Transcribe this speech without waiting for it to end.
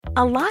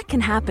A lot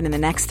can happen in the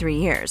next 3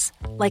 years.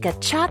 Like a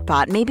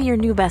chatbot may be your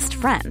new best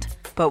friend.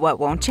 But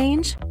what won't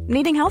change?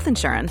 Needing health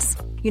insurance.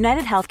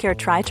 United Healthcare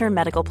Tri-Term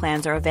Medical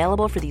Plans are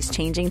available for these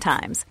changing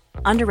times.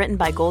 Underwritten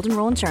by Golden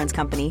Rule Insurance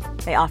Company,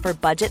 they offer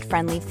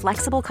budget-friendly,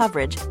 flexible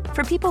coverage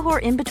for people who are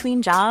in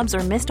between jobs or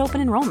missed open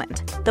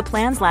enrollment. The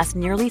plans last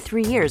nearly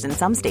 3 years in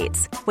some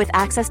states, with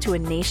access to a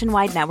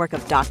nationwide network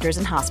of doctors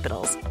and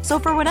hospitals. So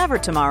for whatever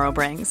tomorrow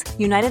brings,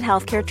 United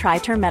Healthcare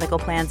Tri-Term Medical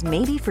Plans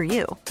may be for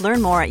you.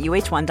 Learn more at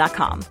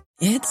uh1.com.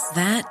 It's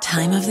that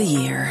time of the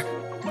year.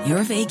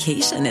 Your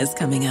vacation is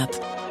coming up.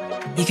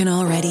 You can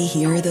already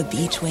hear the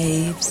beach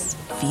waves,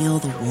 feel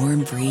the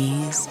warm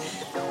breeze,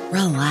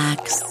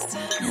 relax,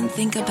 and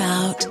think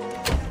about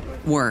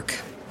work.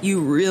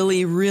 You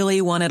really,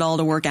 really want it all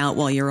to work out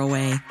while you're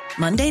away.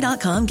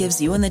 Monday.com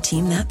gives you and the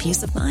team that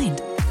peace of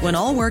mind. When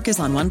all work is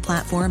on one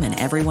platform and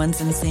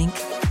everyone's in sync,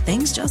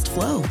 things just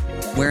flow.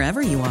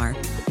 Wherever you are,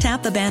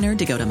 tap the banner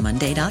to go to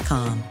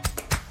Monday.com.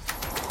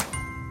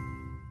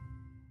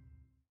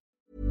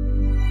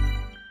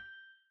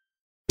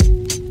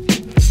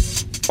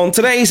 On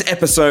today's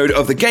episode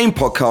of the Game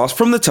Podcast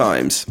from The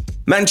Times,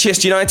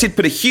 Manchester United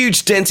put a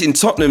huge dent in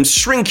Tottenham's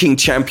shrinking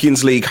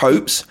Champions League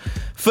hopes.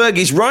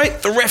 Fergie's right,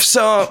 the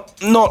refs are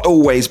not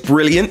always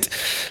brilliant.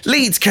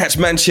 Leeds catch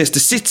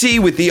Manchester City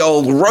with the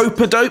old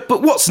rope-a-dope,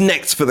 but what's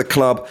next for the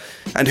club?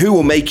 And who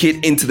will make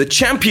it into the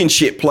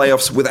Championship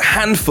playoffs with a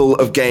handful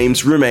of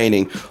games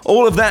remaining?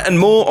 All of that and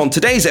more on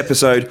today's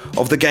episode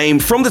of the Game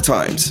from The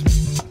Times.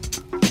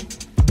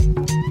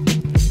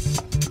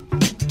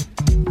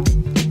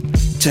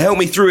 To help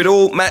me through it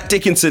all, Matt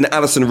Dickinson,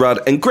 Alison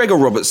Rudd and Gregor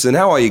Robertson.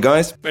 How are you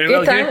guys? Very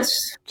well,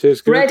 thanks. Cheers,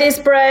 good. Bread is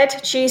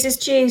bread, cheese is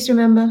cheese,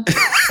 remember?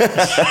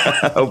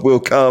 We'll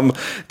come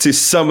to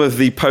some of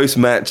the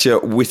post-match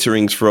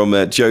witterings from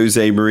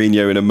Jose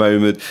Mourinho in a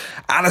moment.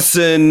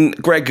 Alison,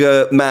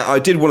 Gregor, Matt, I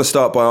did want to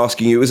start by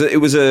asking you,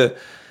 it was an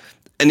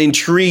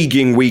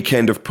intriguing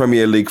weekend of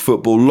Premier League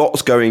football,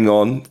 lots going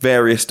on,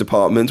 various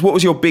departments. What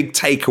was your big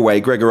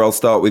takeaway? Gregor, I'll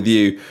start with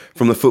you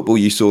from the football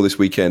you saw this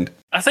weekend.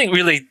 I think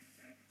really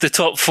the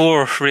top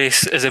four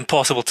race is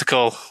impossible to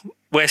call.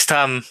 West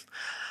Ham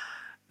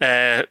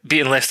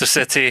beating Leicester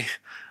City,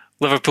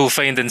 Liverpool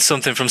finding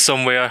something from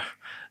somewhere,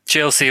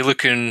 Chelsea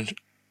looking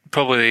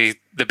probably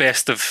the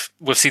best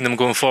we've seen them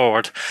going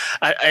forward.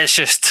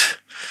 It's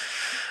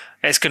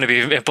going to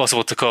be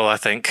impossible to call, I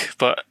think.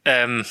 But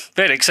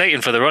very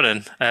exciting for the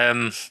running.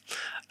 And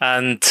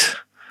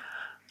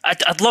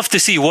I'd love to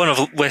see one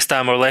of West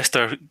Ham or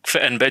Leicester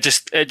fit in, but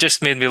it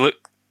just made me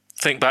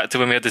think back to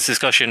when we had this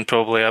discussion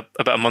probably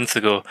about a month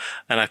ago,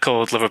 and I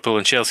called Liverpool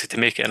and Chelsea to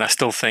make it, and I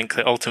still think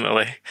that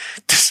ultimately,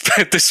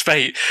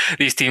 despite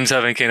these teams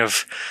having kind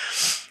of,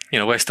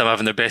 West Ham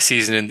having their best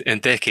season in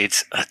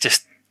decades,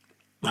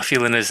 my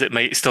feeling is it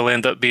might still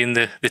end up being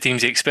the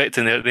teams you expect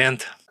in there at the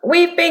end.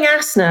 We've been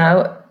asked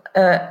now,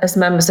 as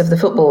members of the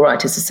Football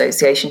Writers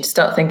Association, to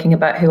start thinking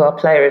about who our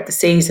player of the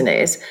season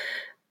is,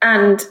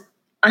 and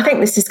I think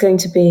this is going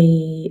to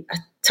be a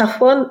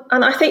tough one,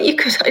 and I think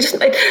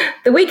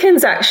the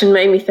weekend's action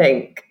made me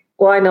think,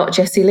 why not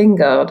Jesse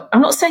Lingard?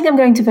 I'm not saying I'm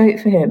going to vote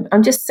for him.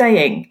 I'm just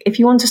saying, if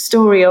you want a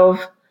story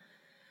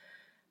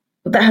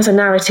that has a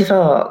narrative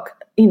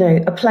arc,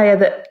 a player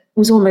that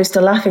was almost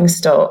a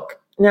laughingstock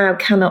now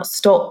cannot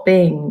stop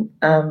being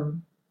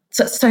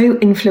so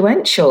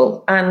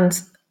influential. And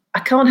I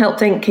can't help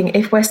thinking,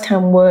 if West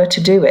Ham were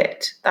to do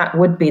it, that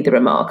would be the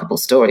remarkable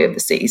story of the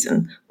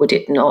season, would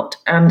it not?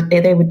 And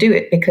they would do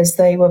it because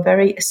they were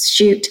very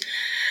astute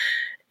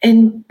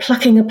in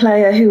plucking a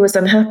player who was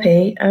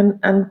unhappy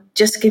and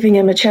just giving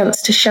him a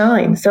chance to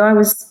shine. So I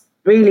was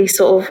really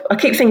I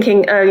keep thinking,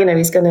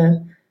 he's going to,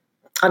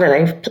 I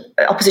don't know,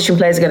 opposition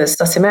players are going to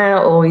suss him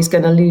out, or he's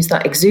going to lose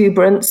that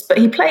exuberance. But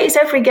he plays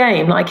every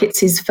game like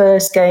it's his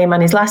first game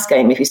and his last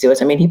game, if you see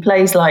what I mean. He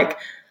plays like,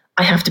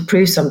 I have to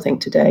prove something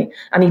today.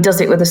 And he does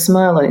it with a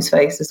smile on his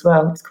face as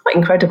well. It's quite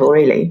incredible,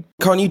 really.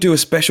 Can't you do a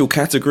special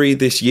category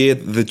this year?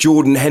 The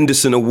Jordan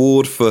Henderson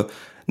Award for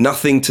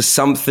nothing to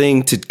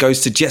something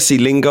goes to Jesse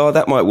Lingard.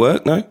 That might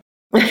work, no?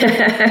 We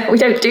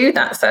don't do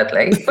that,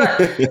 sadly.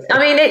 But,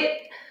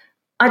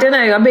 I don't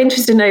know. I'd be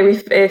interested to know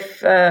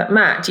if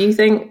Matt, do you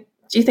think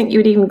you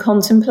would even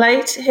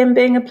contemplate him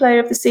being a player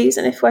of the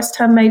season if West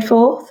Ham made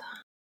fourth?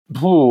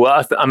 Ooh,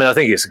 I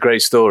think it's a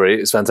great story.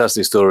 It's a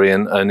fantastic story.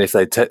 And if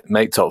they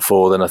make top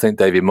four, then I think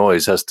David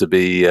Moyes has to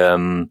be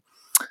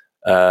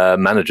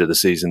manager of the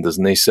season,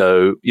 doesn't he?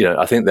 So,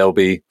 I think there'll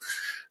be,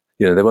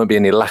 there won't be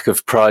any lack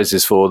of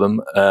prizes for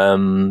them.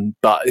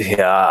 But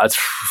yeah,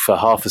 for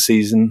half a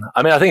season,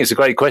 I think it's a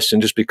great question,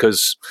 just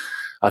because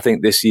I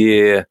think this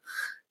year,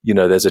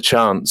 there's a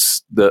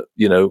chance that,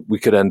 we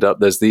could end up,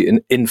 there's the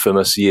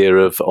infamous year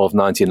of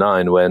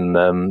 99 when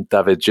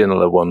David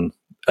Ginola won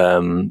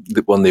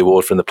the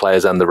award from the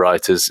players and the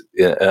writers,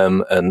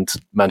 and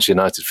Manchester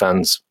United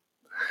fans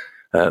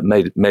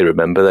may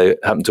remember they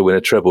happened to win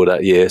a treble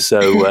that year.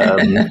 So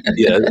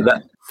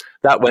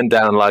that went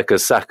down like a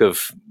sack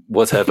of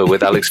whatever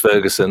with Alex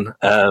Ferguson,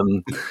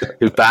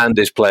 who banned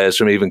his players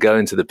from even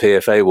going to the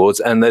PFA Awards.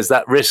 And there's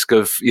that risk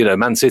of,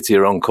 Man City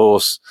are on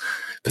course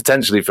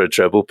potentially for a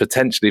treble,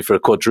 potentially for a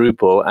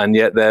quadruple, and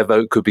yet their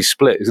vote could be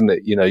split, isn't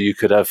it? You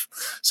could have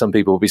some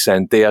people will be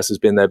saying Diaz has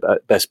been their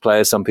best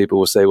player. Some people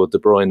will say, well, De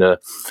Bruyne,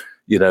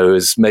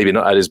 is maybe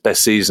not at his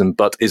best season,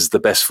 but is the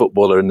best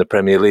footballer in the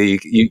Premier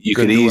League. You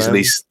could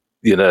easily,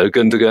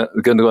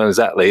 Gundogan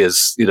exactly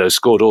has,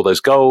 scored all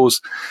those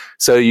goals.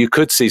 So you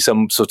could see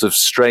some sort of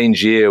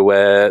strange year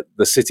where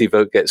the City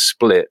vote gets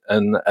split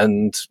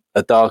and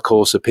a dark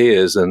horse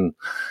appears. And,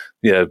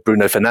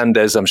 Bruno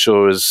Fernandes, I'm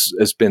sure,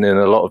 has been in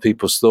a lot of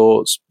people's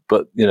thoughts,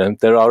 but,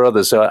 there are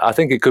others. So I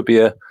think it could be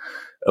a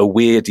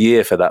weird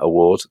year for that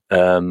award.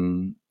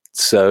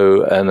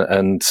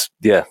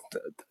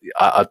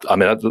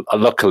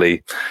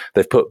 Luckily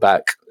they've put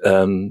back,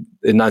 in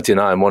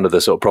 99, one of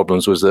the sort of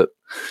problems was that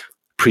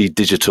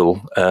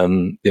pre-digital,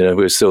 we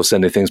were still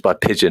sending things by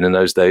pigeon in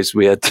those days.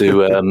 We had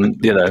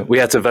to, we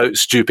had to vote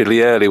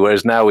stupidly early,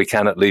 whereas now we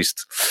can at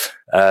least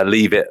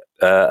leave it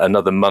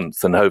another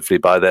month, and hopefully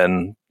by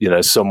then,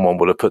 someone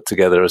will have put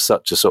together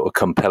such a sort of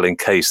compelling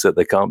case that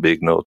they can't be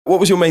ignored. What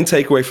was your main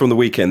takeaway from the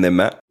weekend then,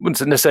 Matt?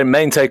 Wouldn't necessarily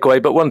main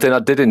takeaway, but one thing I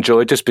did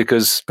enjoy, just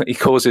because he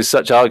causes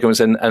such arguments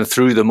and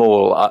through them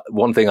all,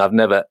 one thing I've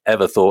never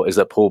ever thought is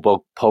that Paul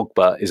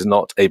Pogba is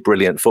not a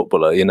brilliant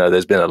footballer.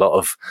 There's been a lot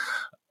of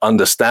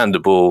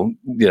understandable,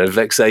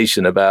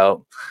 vexation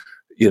about,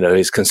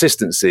 his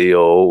consistency,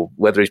 or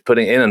whether he's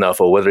putting in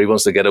enough, or whether he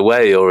wants to get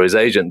away, or his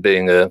agent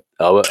being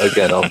I'll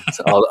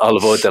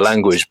avoid the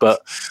language.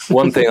 But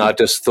one thing I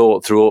just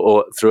thought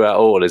throughout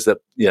all is that,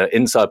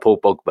 inside Paul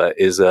Pogba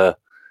is a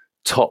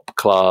top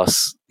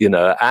class,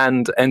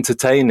 and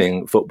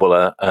entertaining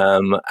footballer.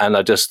 And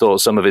I just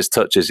thought some of his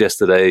touches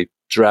yesterday,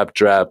 drab,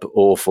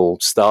 awful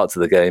start to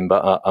the game,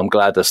 but I'm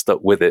glad I stuck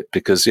with it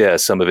because,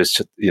 some of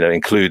his,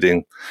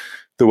 including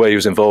the way he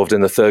was involved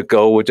in the third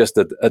goal were just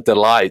a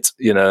delight,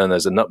 and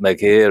there's a nutmeg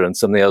here and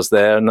something else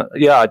there. And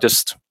I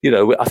just,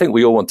 I think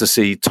we all want to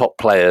see top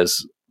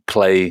players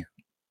play,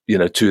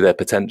 to their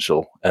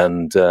potential.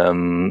 And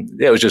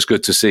it was just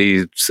good to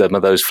see some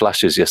of those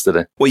flashes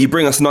yesterday. Well, you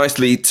bring us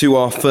nicely to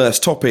our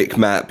first topic,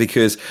 Matt,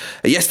 because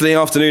yesterday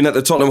afternoon at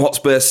the Tottenham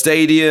Hotspur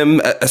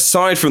Stadium,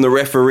 aside from the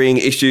refereeing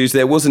issues,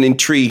 there was an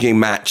intriguing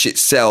match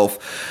itself.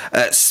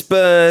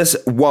 Spurs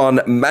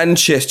 1,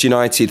 Manchester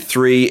United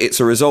 3.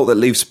 It's a result that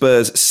leaves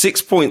Spurs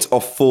 6 points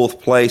off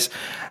fourth place,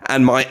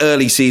 and my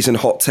early season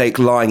hot take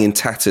lying in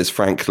tatters,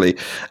 frankly.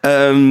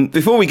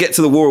 Before we get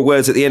to the war of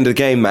words at the end of the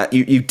game, Matt,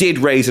 you did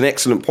raise an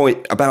excellent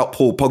point about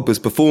Paul Pogba's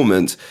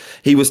performance.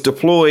 He was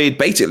deployed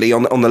basically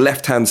on the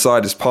left-hand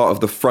side as part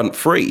of the front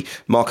three.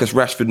 Marcus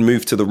Rashford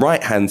moved to the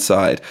right-hand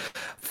side.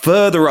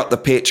 Further up the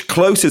pitch,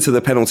 closer to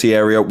the penalty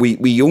area,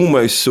 we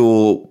almost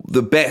saw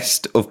the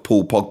best of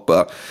Paul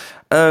Pogba.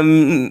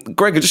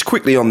 Gregor, just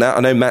quickly on that,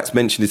 I know Matt's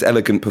mentioned his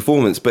elegant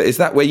performance, but is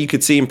that where you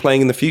could see him playing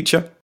in the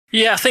future?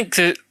 Yeah, I think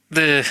that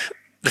the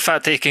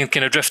fact that he can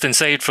kind of drift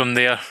inside from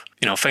there,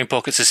 find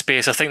pockets of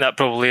space, I think that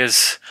probably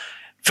is.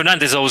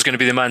 Fernandes is always going to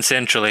be the man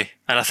centrally,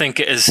 and I think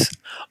it is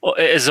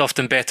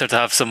often better to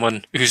have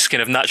someone whose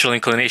kind of natural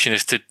inclination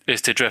is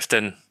to drift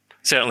in.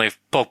 Certainly,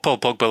 Paul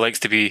Pogba likes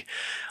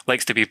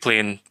to be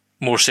playing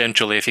more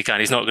centrally if he can.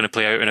 He's not going to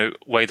play out and out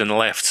wide on the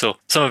left. So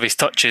some of his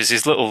touches,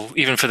 his little,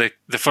 even for the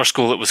first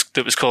goal that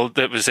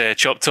was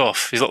chopped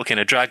off, his little kind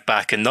of drag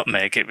back and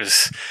nutmeg.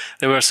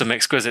 There were some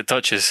exquisite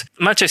touches.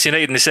 Manchester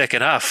United in the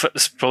second half,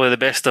 it's probably the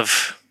best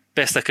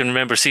I can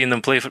remember seeing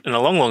them play in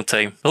a long, long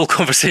time. The whole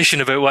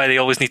conversation about why they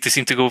always need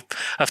to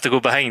have to go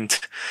behind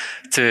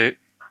to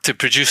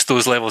produce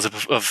those levels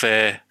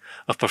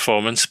of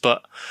performance,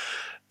 but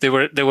they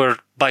were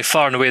by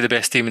far and away the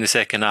best team in the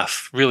second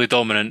half, really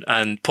dominant,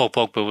 and Paul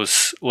Pogba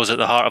was at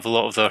the heart of a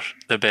lot of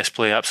their best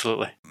play,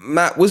 absolutely.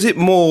 Matt, was it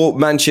more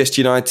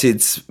Manchester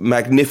United's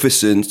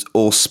magnificence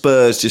or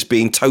Spurs just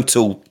being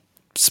total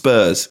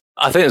Spurs?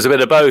 I think it's a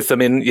bit of both. I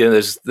mean,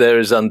 there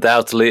is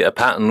undoubtedly a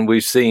pattern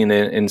we've seen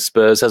in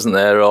Spurs, hasn't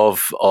there,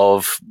 of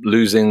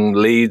losing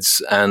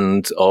leads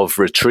and of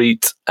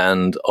retreat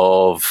and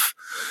of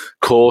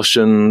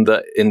caution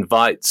that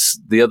invites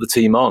the other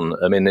team on.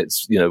 I mean,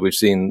 it's, we've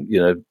seen,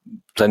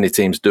 plenty of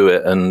teams do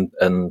it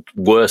and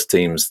worse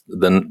teams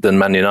than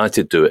Man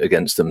United do it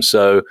against them.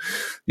 So,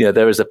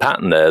 there is a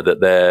pattern there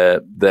that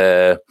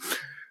they're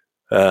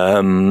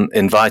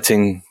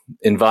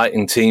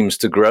inviting teams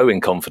to grow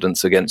in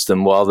confidence against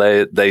them while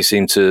they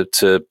seem to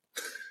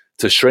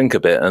shrink a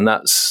bit. And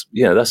that's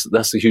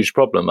a huge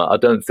problem. I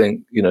don't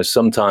think,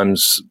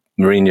 sometimes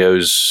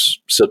Mourinho's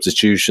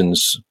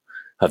substitutions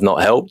have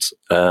not helped.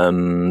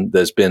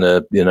 There's been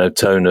a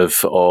tone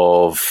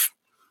of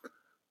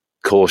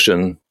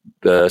caution.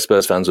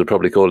 Spurs fans would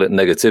probably call it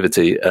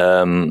negativity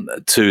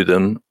to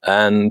them.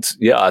 And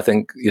I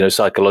think,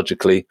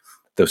 psychologically,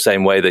 the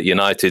same way that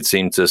United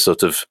seem to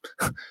sort of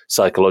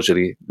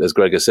psychologically, as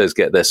Gregor says,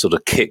 get their sort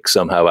of kick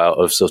somehow out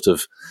of sort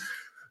of,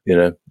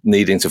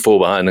 needing to fall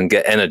behind and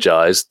get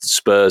energized.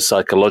 Spurs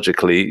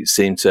psychologically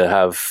seem to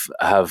have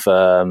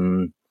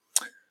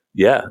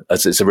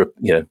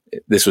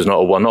this was not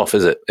a one-off,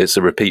 is it? It's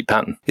a repeat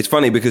pattern. It's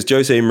funny because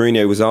Jose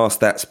Mourinho was asked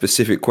that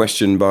specific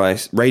question by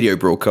radio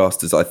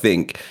broadcasters, I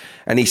think,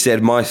 and he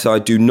said, "My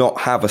side do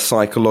not have a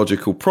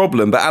psychological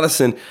problem." But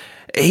Alisson,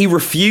 he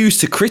refused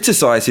to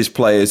criticise his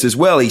players as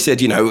well. He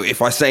said,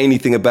 if I say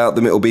anything about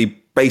them, it'll be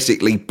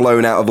basically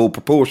blown out of all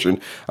proportion.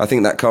 I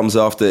think that comes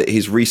after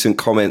his recent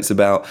comments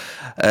about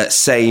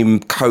same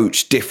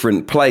coach,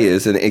 different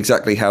players, and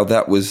exactly how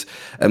that was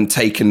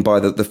taken by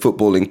the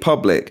footballing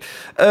public.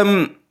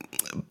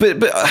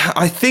 But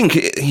I think,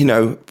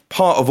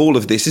 part of all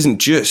of this isn't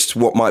just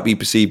what might be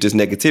perceived as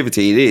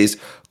negativity. It is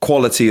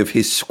quality of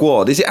his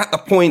squad. Is it at the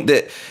point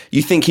that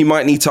you think he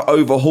might need to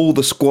overhaul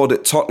the squad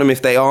at Tottenham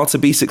if they are to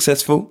be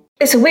successful?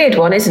 It's a weird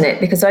one, isn't it?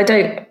 Because I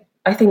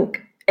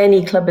think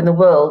any club in the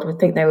world would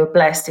think they were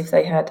blessed if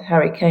they had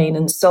Harry Kane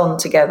and Son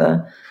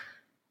together.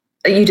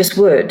 You just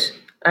would.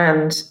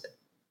 And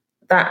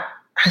that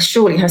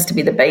surely has to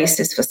be the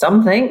basis for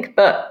something.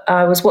 But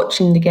I was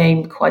watching the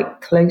game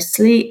quite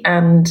closely,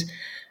 and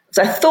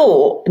I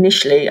thought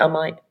initially I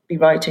might be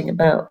writing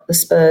about the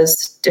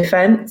Spurs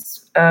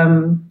defence.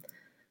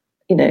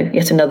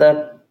 Yet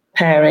another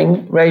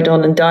pairing,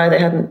 Rodon and Dyer.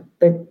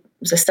 There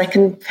was a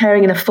second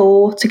pairing and a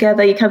four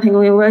together. You can't think,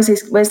 where's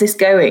this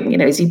going?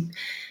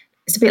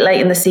 It's a bit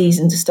late in the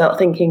season to start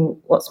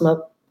thinking, what's my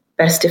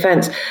best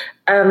defence?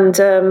 And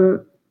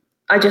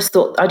I just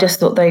thought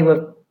they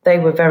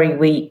were very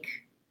weak,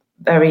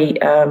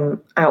 very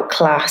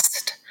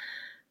outclassed.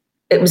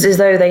 It was as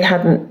though they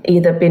hadn't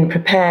either been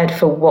prepared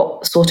for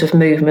what sort of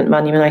movement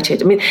Man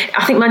United.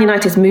 I think Man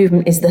United's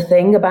movement is the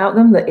thing about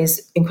them that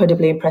is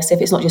incredibly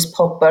impressive. It's not just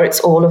Pogba,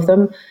 it's all of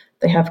them.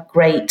 They have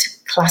great,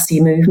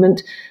 classy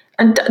movement.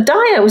 And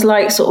Dyer was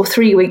like sort of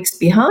 3 weeks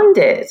behind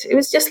it. It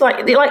was just it's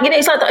like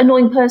that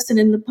annoying person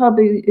in the pub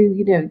who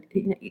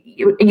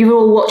you're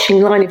all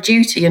watching Line of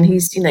Duty and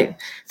he's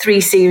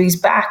 3 series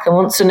back and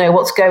wants to know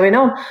what's going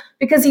on,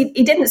 because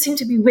he didn't seem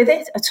to be with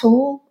it at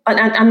all.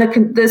 And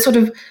the sort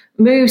of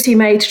moves he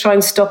made to try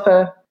and stop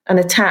an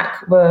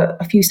attack were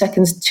a few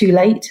seconds too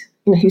late.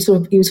 He was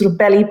sort of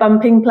belly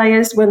bumping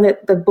players when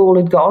the ball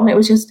had gone. It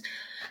was just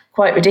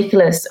quite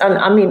ridiculous. And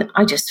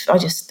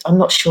I'm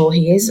not sure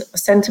he is a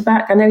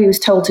centre-back. I know he was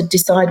told to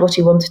decide what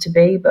he wanted to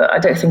be, but I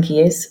don't think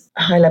he is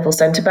a high-level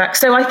centre-back.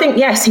 So I think,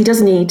 yes, he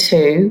does need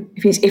to,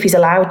 if he's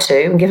allowed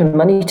to and given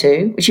money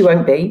to, which he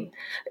won't be,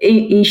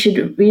 he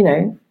should,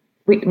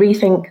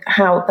 rethink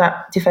how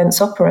that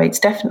defence operates,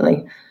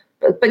 definitely.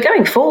 But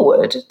going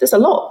forward, there's a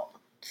lot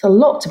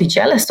to be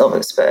jealous of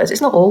at Spurs.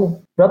 It's not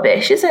all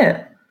rubbish, is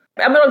it?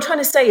 What I'm trying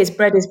to say is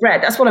bread is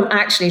bread. That's what I'm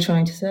actually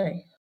trying to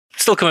say.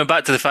 Still coming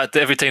back to the fact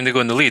that every time they go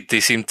in the lead, they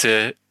seem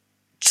to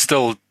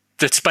still,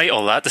 despite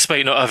all that,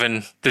 despite not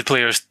having the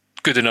players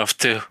good enough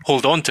to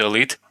hold on to a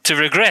lead, to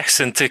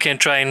regress and to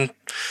try and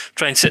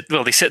sit.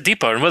 Well, they sit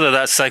deeper, and whether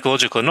that's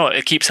psychological or not,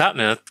 it keeps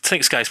happening. I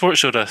think Sky Sports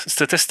showed a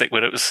statistic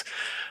where it was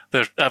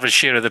their average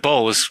share of the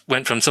ball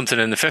went from something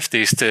in the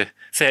 50s to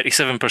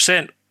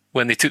 37%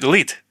 when they took the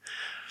lead.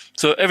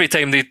 So every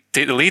time they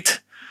take the lead,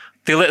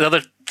 they let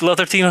the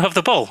other team have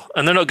the ball,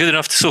 and they're not good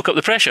enough to soak up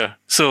the pressure.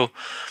 So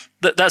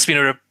that's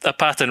been a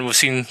pattern we've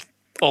seen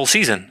all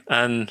season,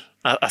 and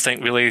I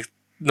think really,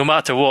 no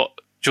matter what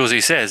Jose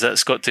says,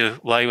 that's got to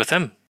lie with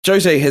him.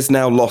 Jose has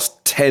now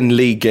lost 10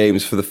 league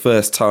games for the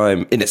first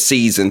time in a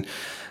season,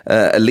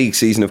 a league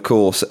season, of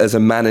course, as a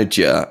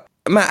manager.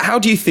 Matt, how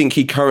do you think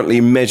he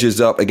currently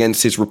measures up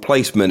against his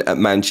replacement at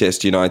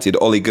Manchester United,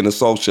 Ole Gunnar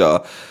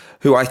Solskjaer,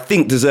 who I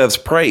think deserves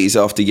praise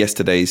after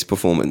yesterday's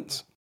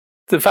performance?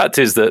 The fact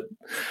is that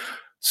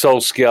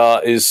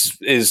Solskjaer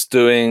is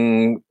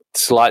doing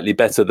slightly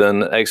better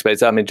than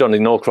expected. I mean, Johnny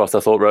Norcroft, I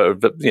thought,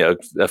 wrote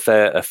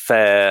a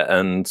fair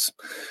and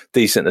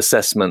decent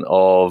assessment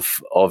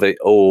of it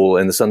all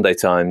in the Sunday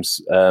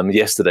Times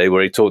yesterday,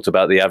 where he talked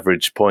about the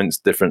average points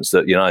difference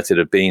that United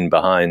have been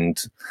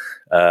behind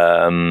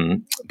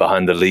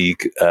the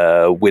league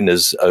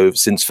winners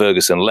since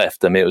Ferguson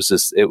left. I mean,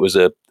 it was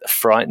a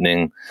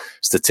frightening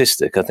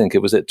statistic. I think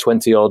it was at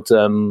 20 odd.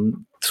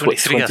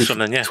 23 or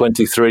something, yeah.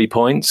 23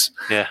 points.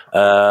 Yeah.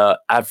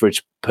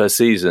 Average per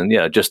season.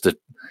 Yeah,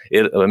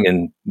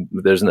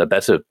 there isn't a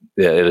better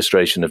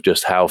illustration of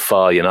just how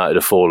far United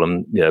have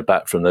fallen,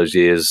 back from those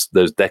years,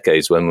 those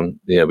decades when,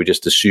 we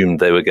just assumed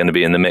they were going to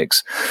be in the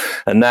mix.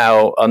 And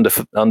now under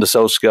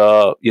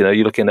Solskjaer, you're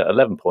looking at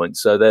 11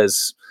 points. So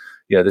there's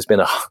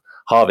been a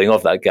halving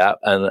of that gap.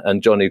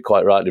 And Johnny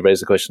quite rightly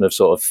raised the question of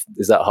sort of,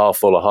 is that half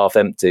full or half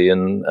empty?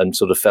 And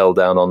sort of fell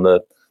down on the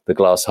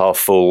glass half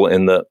full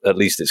in that at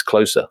least it's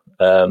closer.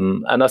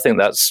 And I think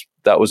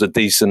that was a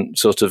decent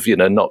sort of,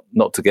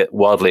 not to get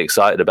wildly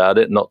excited about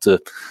it, not to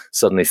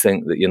suddenly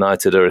think that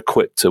United are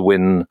equipped to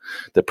win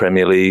the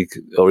Premier League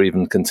or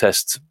even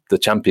contest the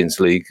Champions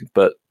League,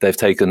 but they've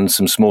taken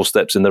some small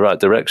steps in the right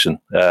direction.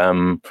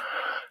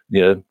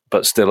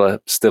 But still a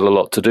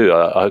lot to do.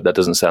 I hope that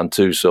doesn't sound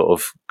too sort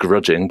of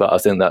grudging, but I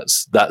think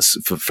that's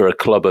for a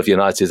club of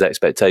United's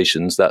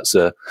expectations, that's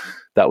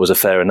that was a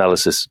fair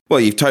analysis. Well,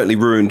 you've totally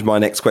ruined my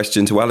next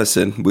question to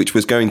Alison, which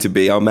was going to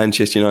be, are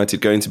Manchester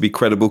United going to be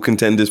credible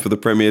contenders for the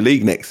Premier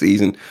League next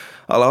season?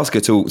 I'll ask her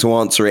to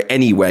answer it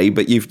anyway,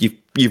 but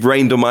you've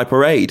rained on my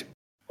parade.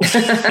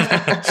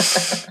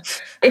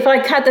 If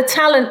I had the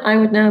talent, I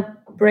would now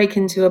break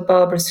into a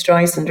Barbara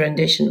Streisand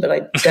rendition, but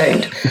I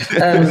don't.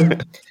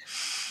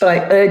 But I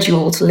urge you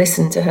all to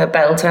listen to her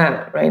belt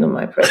out "Rain on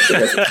My Parade"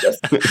 because it's just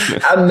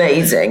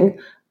amazing.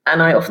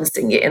 And I often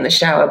sing it in the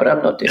shower, but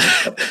I'm not doing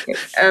it publicly.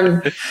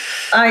 I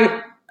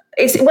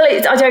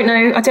don't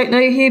know. I don't know,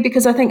 Hugh,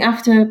 because I think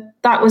after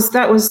that was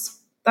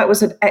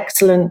an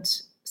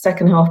excellent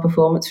second half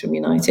performance from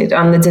United,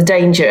 and there's a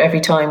danger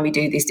every time we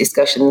do these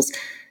discussions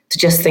to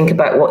just think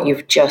about what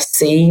you've just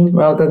seen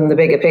rather than the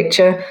bigger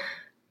picture.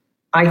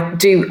 I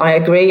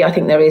agree. I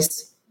think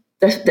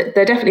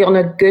they're definitely on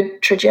a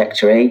good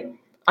trajectory.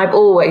 I've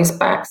always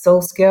backed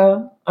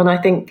Solskjaer, and I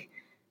think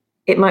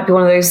it might be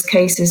one of those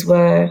cases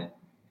where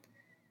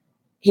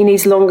he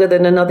needs longer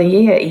than another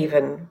year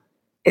even.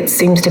 It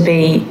seems to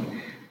be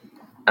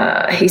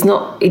he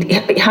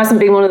hasn't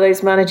been one of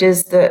those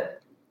managers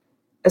that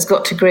has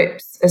got to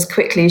grips as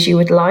quickly as you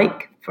would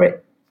like for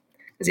it,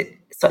 because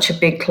it's such a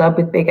big club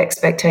with big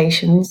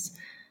expectations.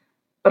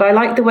 But I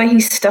like the way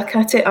he's stuck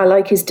at it. I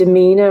like his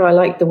demeanour. I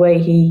like the way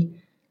he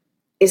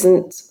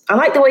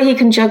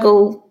can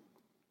juggle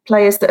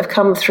players that have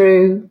come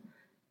through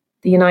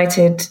the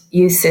United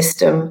youth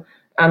system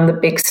and the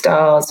big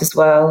stars as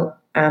well.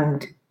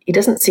 And he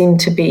doesn't seem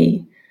to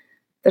be,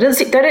 there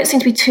don't seem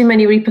to be too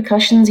many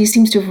repercussions. He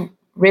seems to have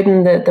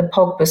ridden the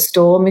Pogba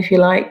storm, if you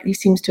like. He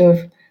seems to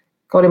have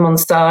got him on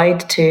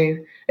side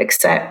to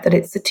accept that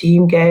it's a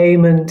team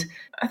game. And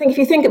I think if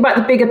you think about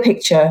the bigger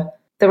picture,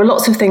 there are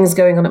lots of things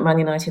going on at Man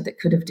United that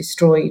could have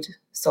destroyed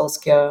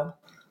Solskjaer.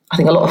 I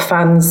think a lot of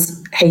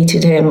fans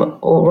hated him,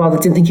 or rather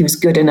didn't think he was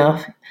good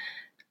enough.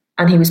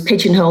 And he was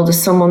pigeonholed as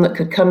someone that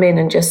could come in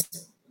and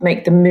just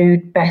make the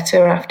mood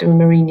better after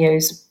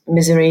Mourinho's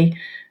misery.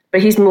 But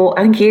I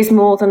think he is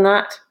more than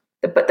that.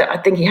 But I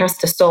think he has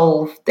to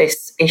solve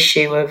this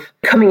issue of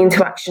coming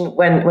into action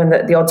when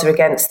the odds are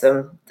against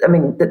them. I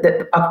mean,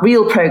 the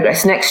real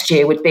progress next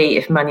year would be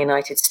if Man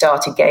United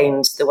started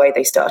games the way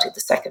they started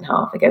the second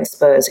half against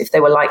Spurs, if they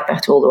were like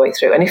that all the way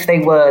through. And if they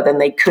were, then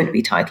they could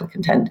be title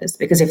contenders,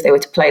 because if they were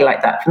to play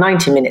like that for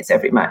 90 minutes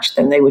every match,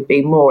 then they would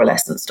be more or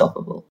less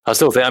unstoppable. I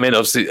still think,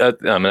 obviously,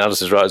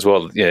 Alice is right as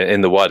well. You know,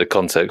 in the wider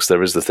context,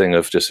 there is the thing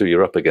of just who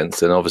you're up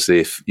against. And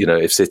obviously,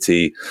 if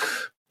City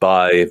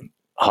buy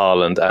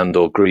Haaland and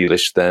or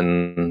Grealish,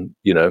 then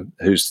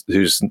who's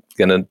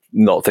going to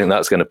not think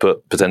that's going to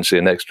put potentially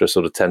an extra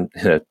sort of 10,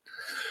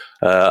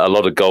 a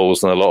lot of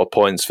goals and a lot of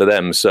points for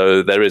them.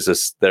 So there is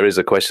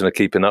a question of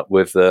keeping up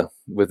with the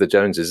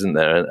Joneses, isn't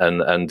there?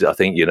 And I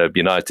think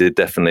United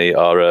definitely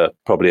are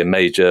probably a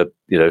major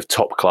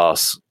top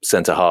class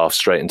centre half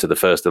straight into the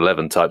first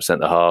 11 type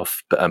centre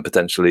half, and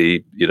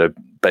potentially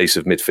base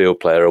of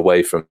midfield player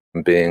away from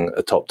being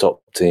a top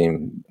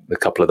team. A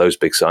couple of those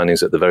big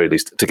signings at the very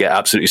least to get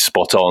absolutely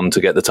spot on,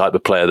 to get the type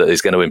of player that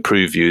is going to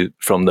improve you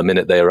from the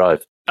minute they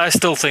arrive. I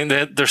still think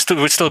that there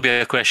would still be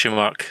a question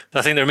mark.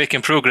 I think they're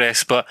making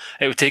progress, but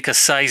it would take a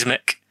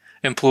seismic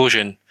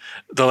implosion,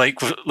 the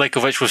like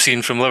of which we've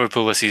seen from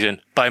Liverpool this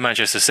season by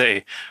Manchester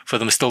City, for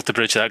them still to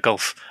bridge that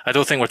gulf. I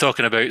don't think we're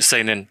talking about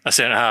signing a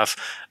centre half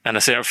and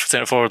a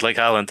centre forward like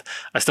Haaland.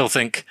 I still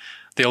think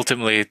they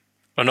ultimately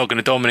are not going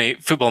to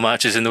dominate football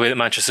matches in the way that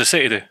Manchester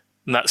City do.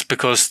 And that's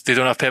because they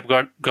don't have Pep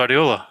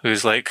Guardiola,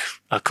 who's like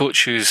a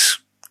coach who's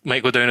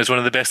might go down as one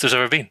of the best there's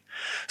ever been.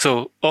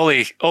 So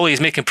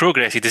Ollie's making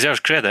progress. He deserves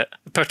credit,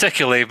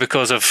 particularly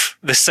because of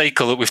the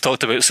cycle that we've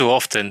talked about so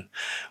often.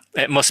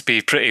 It must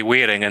be pretty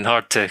wearing and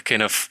hard to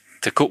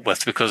to cope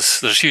with, because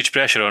there's huge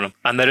pressure on him,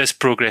 and there is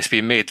progress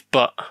being made.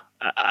 But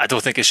I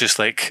don't think it's just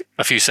like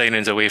a few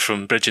signings away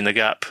from bridging the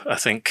gap. I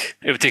think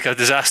it would take a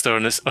disaster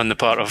on the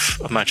part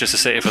of Manchester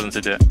City for them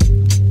to do it.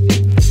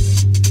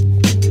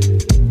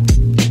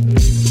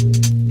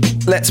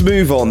 Let's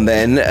move on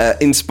then,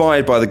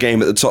 inspired by the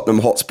game at the Tottenham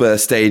Hotspur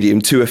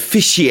Stadium, to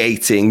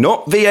officiating,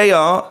 not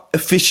VAR,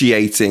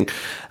 officiating,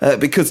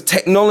 because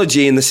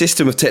technology and the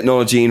system of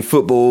technology in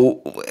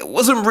football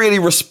wasn't really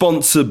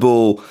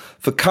responsible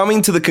for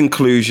coming to the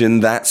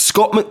conclusion that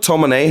Scott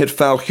McTominay had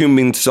fouled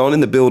Heung-min Son in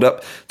the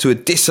build-up to a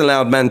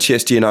disallowed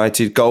Manchester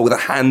United goal with a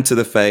hand to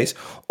the face,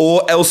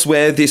 or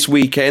elsewhere this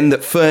weekend that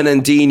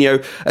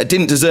Fernandinho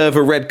didn't deserve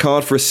a red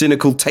card for a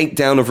cynical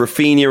takedown of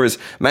Rafinha as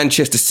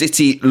Manchester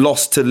City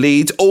lost to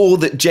Leeds, or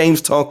that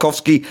James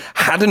Tarkowski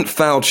hadn't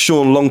fouled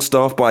Sean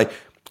Longstaff by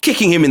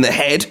kicking him in the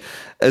head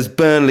as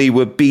Burnley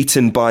were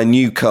beaten by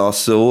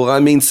Newcastle. I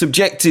mean,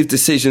 subjective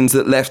decisions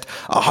that left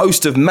a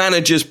host of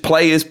managers,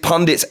 players,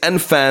 pundits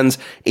and fans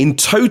in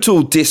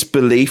total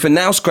disbelief and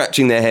now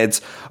scratching their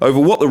heads over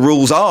what the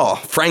rules are,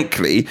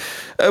 frankly.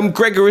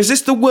 Gregor, is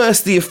this the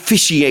worst the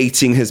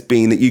officiating has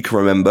been that you can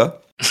remember?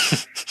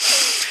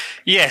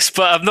 Yes,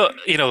 but I'm not,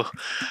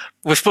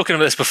 we've spoken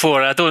about this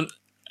before. I don't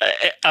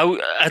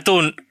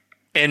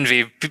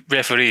envy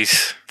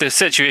referees. The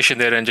situation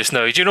they're in just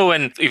now. Do you know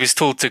when he was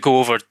told to go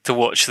over to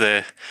watch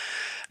the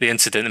the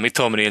incident, the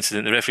McTominay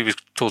incident, the referee was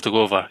told to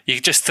go over. You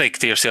just think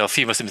to yourself,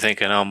 he must have been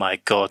thinking, oh my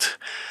God,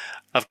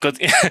 I've got...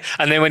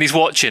 And then when he's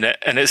watching it,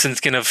 and it's in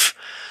kind of...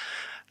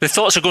 The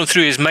thoughts are going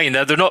through his mind.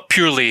 They're not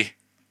purely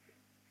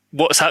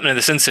what's happening in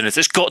this incident.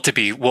 It's got to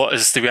be, what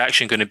is the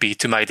reaction going to be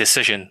to my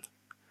decision?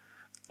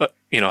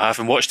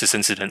 Having watched this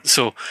incident.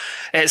 So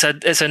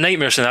it's a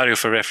nightmare scenario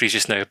for referees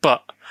just now.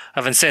 But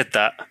having said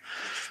that,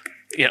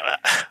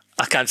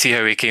 I can't see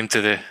how he came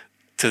to the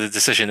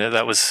decision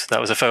that was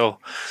a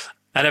foul.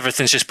 And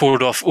everything's just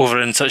poured off over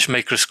in such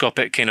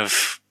microscopic kind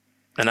of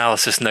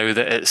analysis now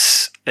that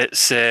it's.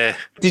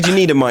 Did you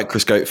need a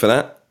microscope for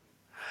that?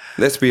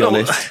 Let's be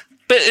honest.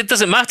 But it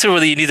doesn't matter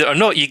whether you need it or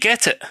not. You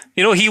get it.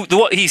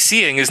 What he's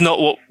seeing is not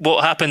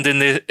what happened in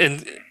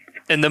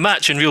the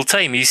match in real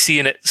time. He's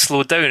seeing it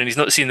slowed down, and he's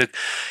not seeing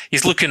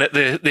he's looking at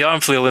the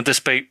arm flail, and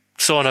despite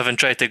Son having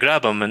tried to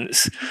grab him, and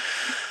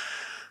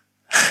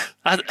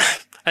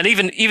and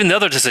even the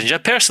other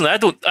decisions. Personally,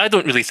 I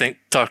don't really think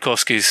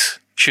Tarkowski's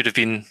should have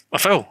been a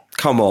foul.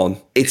 Come on,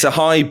 it's a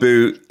high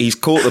boot. He's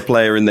caught the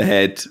player in the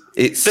head.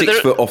 It's 6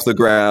 foot off the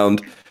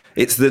ground.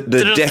 It's the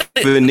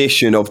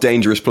definition of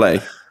dangerous play.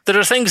 There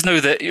are things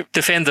now that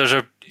defenders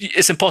are.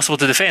 It's impossible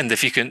to defend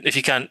if you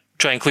can't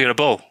try and clear a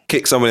ball.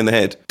 Kick someone in the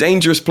head.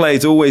 Dangerous play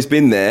has always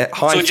been there.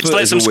 High foot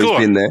has always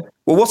been there.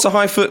 Well, what's a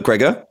high foot,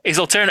 Gregor? His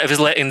alternative is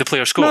letting the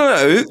player score.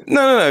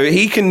 No.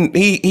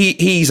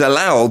 He's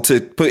allowed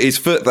to put his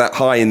foot that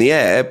high in the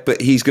air,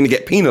 but he's going to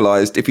get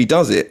penalised if he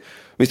does it.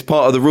 It's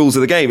part of the rules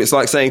of the game. It's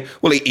like saying,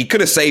 well, he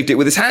could have saved it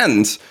with his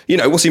hands.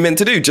 What's he meant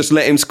to do? Just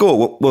let him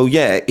score? Well,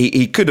 yeah,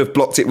 he could have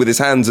blocked it with his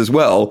hands as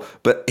well,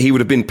 but he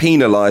would have been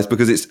penalised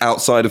because it's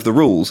outside of the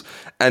rules.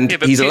 And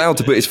he's allowed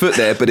to put his foot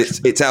there, but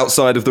it's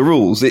outside of the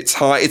rules. It's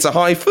a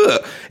high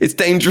foot. It's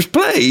dangerous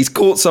play. He's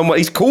caught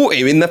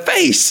him in the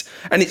face.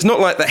 And it's not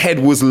like the head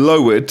was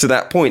lowered to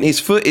that point. His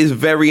foot is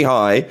very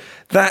high.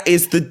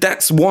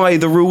 That's why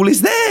the rule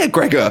is there,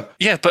 Gregor.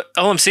 Yeah, but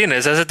all I'm saying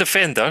is, as a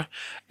defender,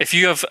 if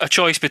you have a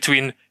choice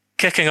between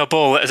kicking a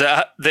ball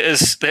that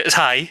is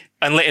high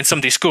and letting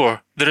somebody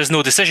score, there is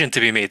no decision to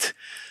be made.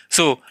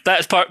 So that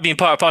is being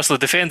part and parcel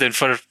of defending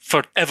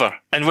forever.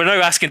 And we're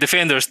now asking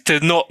defenders to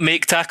not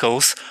make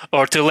tackles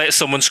or to let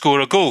someone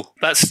score a goal.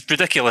 That's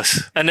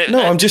ridiculous.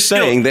 I'm just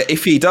saying that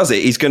if he does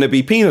it, he's going to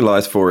be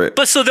penalised for it.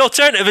 But so the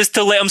alternative is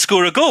to let him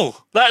score a goal.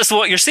 That's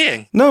what you're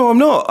saying. No, I'm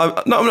not.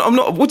 I'm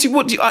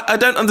not. I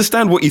don't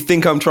understand what you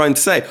think I'm trying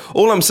to say.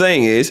 All I'm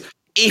saying is,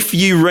 if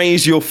you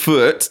raise your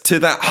foot to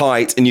that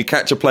height and you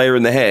catch a player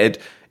in the head,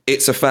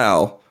 it's a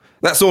foul.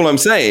 That's all I'm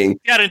saying.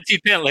 Guaranteed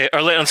penalty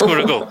or let him score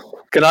a goal.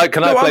 Can I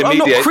play mediator? I'm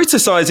not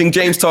criticising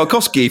James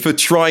Tarkowski for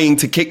trying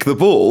to kick the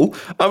ball.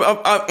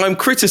 I'm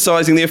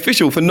criticising the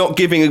official for not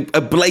giving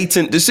a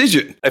blatant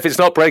decision. If it's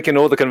not breaking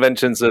all the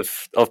conventions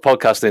of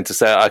podcasting to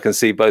say I can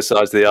see both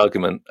sides of the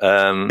argument,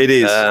 it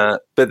is.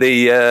 But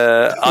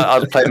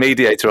I'll play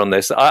mediator on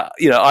this.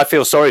 I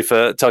feel sorry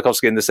for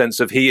Tarkowski in the sense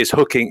of he is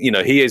hooking.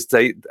 He is,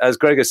 as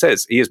Gregor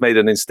says, he has made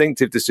an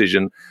instinctive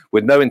decision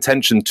with no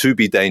intention to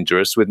be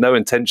dangerous, with no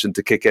intention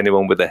to kick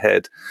anyone with the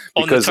head.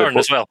 On the turn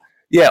as well.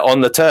 Yeah,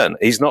 on the turn.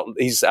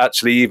 He's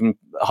actually even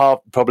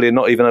probably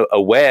not even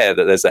aware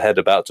that there's a head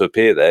about to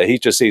appear there. He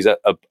just sees a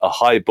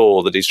high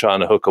ball that he's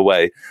trying to hook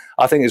away.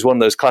 I think it's one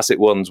of those classic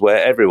ones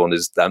where everyone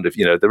is damned if,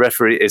 the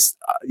referee is,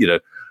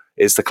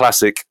 it's the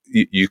classic,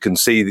 you can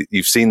see,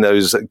 you've seen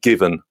those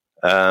given.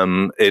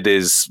 It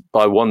is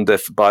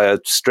by a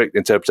strict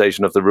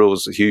interpretation of the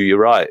rules, Hugh, you're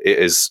right. It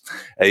is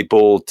a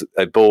ball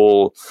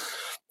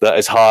that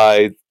is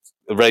high,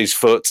 raised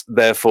foot,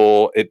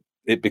 therefore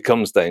it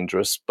becomes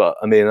dangerous. But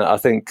I mean, I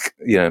feel,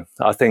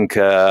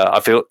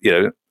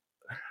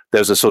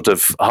 there's a sort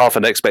of half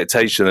an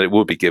expectation that it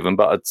will be given,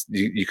 but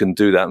you can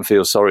do that and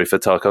feel sorry for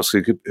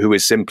Tarkowski, who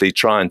is simply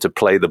trying to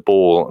play the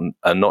ball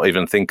and not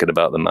even thinking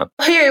about the man.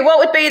 Hugh, what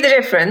would be the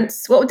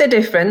difference? What would the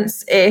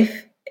difference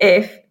if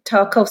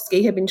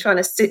Tarkowski had been trying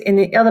to sit in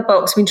the other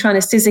box, been trying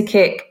to scissor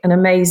kick an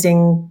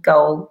amazing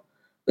goal?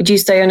 Would you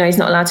say, oh no, he's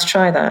not allowed to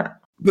try that?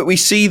 But we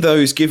see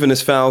those given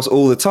as fouls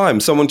all the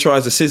time. Someone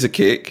tries a scissor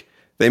kick,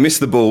 they miss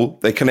the ball,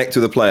 they connect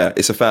with the player,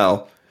 it's a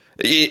foul.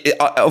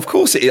 Of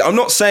course it is. I'm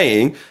not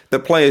saying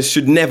that players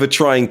should never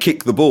try and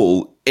kick the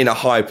ball in a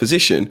high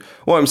position.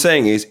 What I'm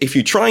saying is, if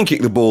you try and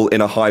kick the ball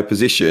in a high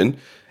position,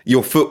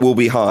 your foot will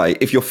be high.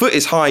 If your foot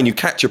is high and you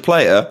catch a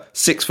player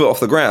 6 foot off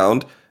the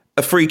ground,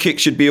 a free kick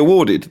should be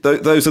awarded.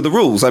 Those are the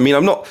rules. I mean,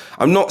 I'm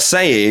not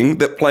saying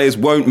that players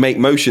won't make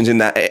motions in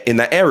that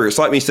area. It's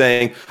like me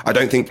saying I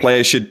don't think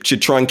players should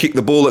try and kick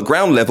the ball at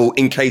ground level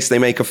in case they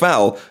make a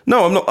foul.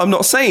 No, I'm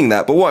not saying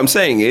that. But what I'm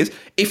saying is,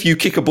 if you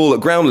kick a ball at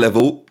ground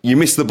level, you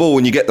miss the ball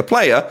and you get the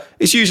player,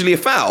 it's usually a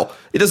foul.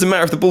 It doesn't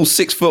matter if the ball's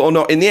 6 foot or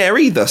not in the air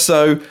either.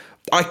 So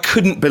I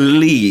couldn't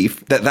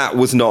believe that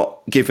was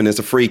not given as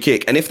a free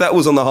kick. And if that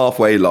was on the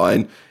halfway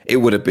line, it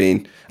would have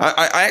been.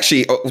 I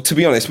actually, to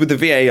be honest, with the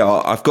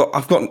VAR, I've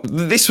got.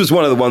 This was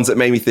one of the ones that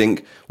made me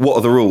think, what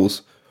are the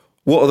rules?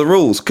 What are the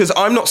rules? Because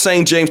I'm not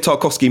saying James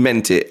Tarkowski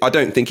meant it. I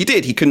don't think he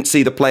did. He couldn't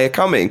see the player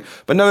coming.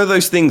 But none of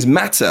those things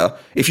matter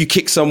if you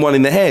kick someone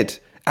in the head.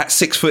 at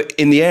 6 foot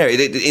in the air.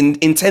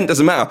 Intent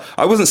doesn't matter.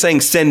 I wasn't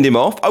saying send him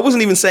off. I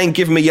wasn't even saying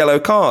give him a yellow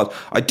card.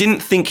 I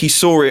didn't think he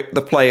saw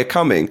the player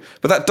coming,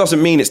 but that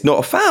doesn't mean it's not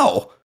a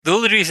foul. The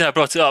only reason I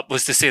brought it up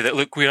was to say that,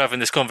 look, we're having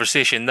this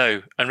conversation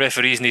now, and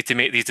referees need to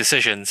make these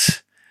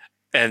decisions,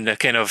 and the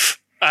kind of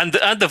and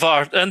the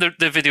VAR and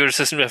the video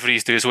assistant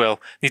referees do as well,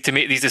 need to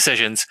make these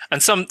decisions,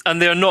 and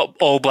they're not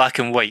all black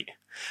and white,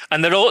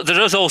 and there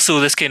is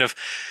also this kind of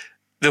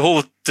the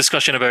whole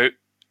discussion about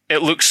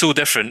it looks so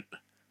different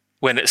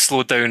when it's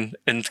slowed down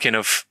in kind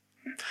of,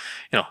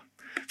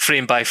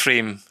 frame by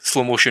frame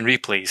slow motion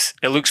replays.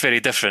 It looks very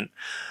different,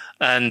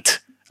 and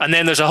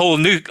then there's a whole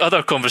new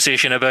other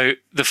conversation about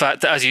the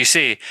fact that, as you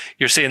say,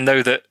 you're saying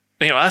now that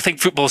I think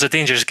football's a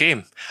dangerous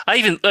game. I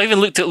even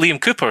looked at Liam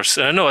Cooper's,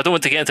 and I know I don't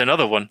want to get into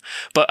another one,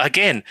 but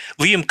again,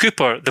 Liam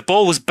Cooper, the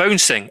ball was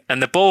bouncing,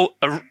 and the ball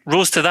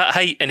rose to that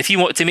height, and if he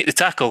wanted to make the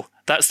tackle,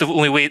 that's the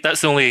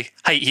only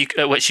height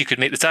at which he could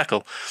make the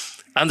tackle.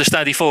 I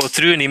understand he followed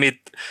through, and he made,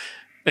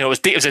 it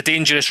was a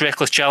dangerous,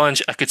 reckless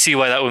challenge. I could see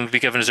why that one would be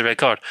given as a red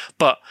card,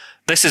 but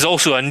this is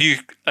also a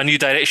new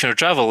direction of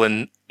travel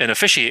in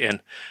officiating.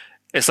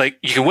 It's like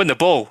you can win the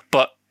ball,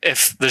 but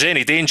if there's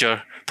any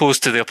danger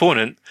posed to the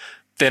opponent,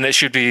 then it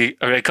should be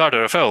a red card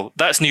or a foul.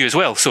 That's new as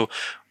well. So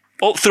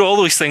throw all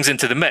those things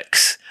into the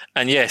mix,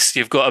 and yes,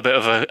 you've got a bit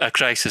of a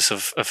crisis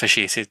of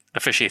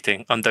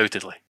officiating,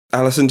 undoubtedly.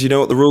 Alison, do you know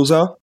what the rules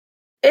are?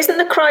 Isn't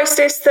the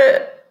crisis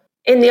that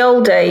in the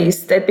old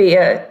days there'd be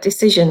a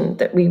decision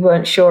that we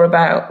weren't sure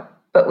about,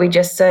 but we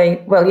just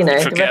say, well,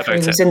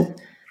 the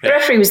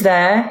referee was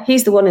there.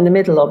 He's the one in the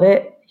middle of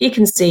it. He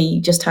can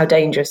see just how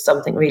dangerous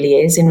something really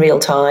is in real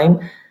time,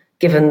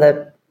 given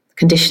the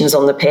conditions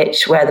on the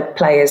pitch, where the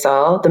players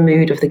are, the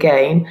mood of the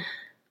game.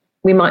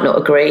 We might not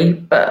agree,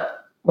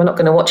 but we're not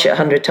going to watch it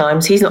 100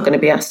 times. He's not going to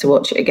be asked to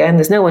watch it again.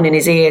 There's no one in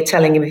his ear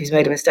telling him if he's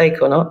made a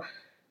mistake or not.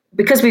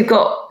 Because we've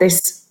got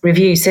this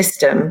review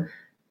system,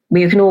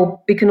 we can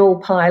all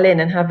pile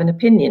in and have an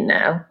opinion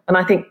now. And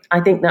I think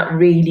that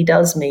really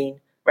does mean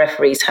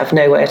referees have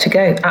nowhere to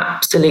go,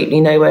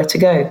 absolutely nowhere to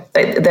go.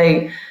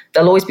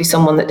 There'll always be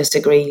someone that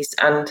disagrees,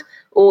 and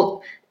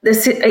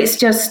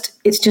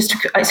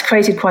it's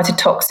created quite a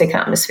toxic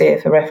atmosphere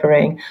for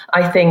refereeing.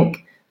 I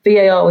think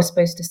VAR was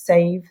supposed to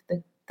save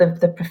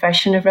the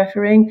profession of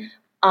refereeing.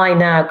 I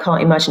now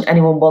can't imagine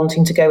anyone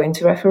wanting to go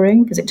into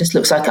refereeing because it just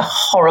looks like a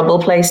horrible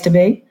place to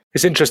be.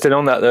 It's interesting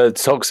on that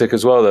toxic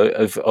as well, though,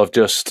 of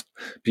just,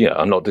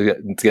 I'm not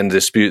going to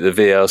dispute that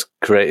VAR's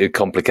created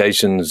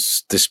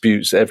complications,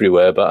 disputes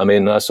everywhere, but I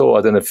mean, I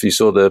don't know if you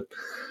saw the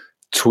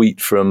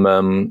tweet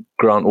from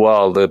Grant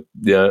Weil,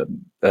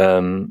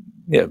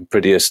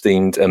 pretty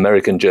esteemed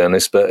American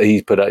journalist, but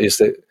he put out,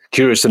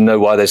 curious to know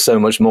why there's so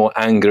much more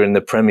anger in the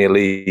Premier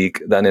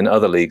League than in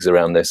other leagues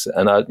around this.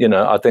 And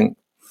I think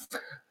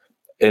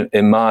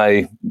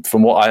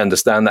from what I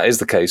understand, that is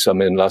the case. I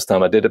mean, last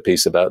time I did a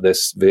piece about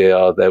this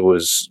VAR, there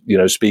was,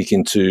 I spoke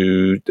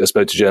to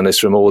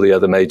journalists from all the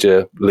other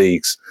major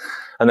leagues,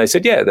 and they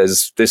said, yeah,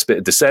 there's this bit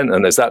of dissent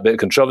and there's that bit of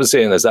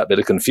controversy and there's that bit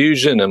of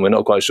confusion, and we're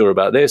not quite sure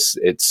about this.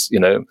 It's,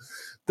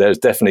 there's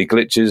definitely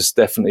glitches,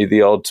 definitely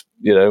the odd,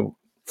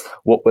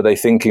 what were they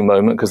thinking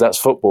moment, because that's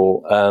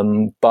football.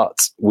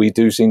 But we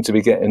do seem to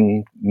be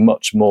getting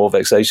much more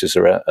vexatious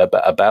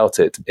about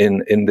it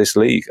in this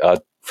league.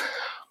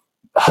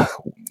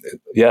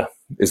 Yeah,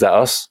 is that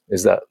us?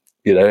 Is that,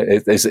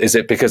 is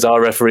it because our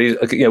referees,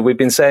 we've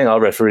been saying our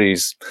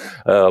referees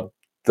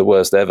the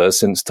worst ever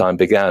since time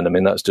began. I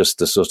mean, that's just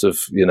the sort of,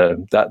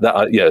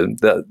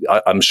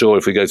 I'm sure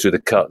if we go through the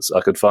cuts,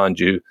 I could find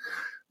you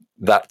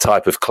that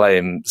type of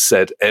claim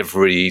said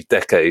every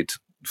decade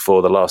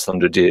for the last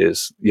 100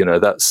 years.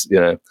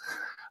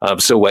 I'm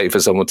still waiting for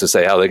someone to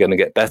say how they're going to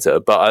get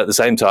better. But at the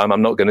same time,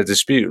 I'm not going to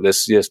dispute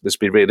this. Let's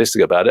be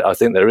realistic about it. I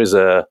think there is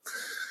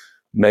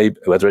maybe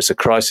whether it's a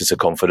crisis of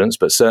confidence,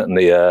 but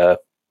certainly a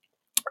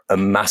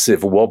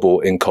massive wobble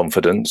in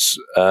confidence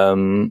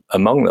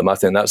among them. I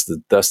think that's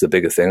the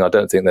bigger thing. I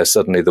don't think they're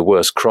suddenly the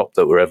worst crop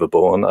that were ever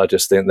born. I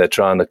just think they're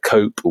trying to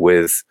cope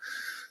with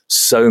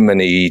so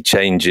many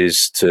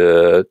changes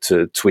to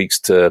tweaks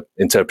to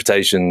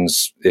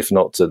interpretations, if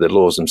not to the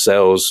laws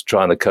themselves,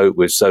 trying to cope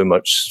with so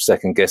much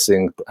second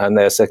guessing, and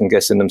they're second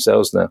guessing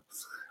themselves now.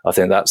 I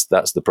think that's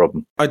the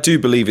problem. I do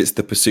believe it's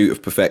the pursuit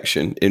of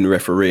perfection in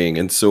refereeing,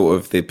 and sort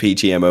of the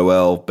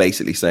PGMOL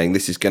basically saying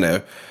this is going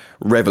to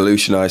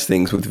revolutionize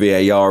things with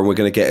VAR, and we're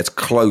going to get as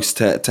close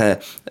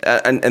to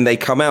and they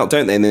come out,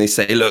 don't they? And then they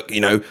say, look,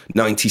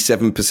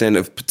 97%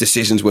 of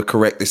decisions were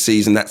correct this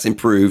season. That's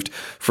improved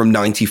from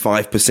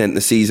 95%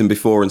 the season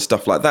before, and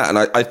stuff like that. And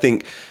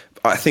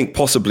I think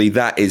possibly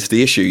that is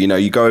the issue.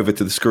 You go over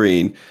to the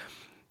screen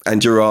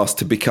and you're asked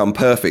to become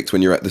perfect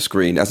when you're at the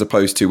screen, as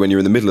opposed to when you're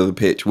in the middle of the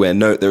pitch, where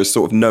there is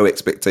sort of no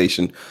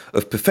expectation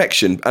of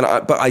perfection.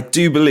 But I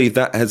do believe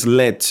that has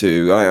led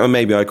to,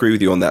 maybe I agree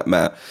with you on that,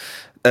 Matt,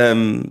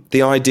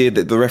 the idea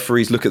that the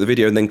referees look at the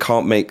video and then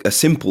can't make a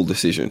simple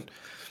decision.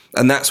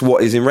 And that's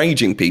what is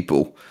enraging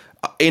people.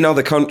 In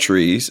other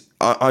countries,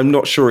 I'm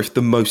not sure if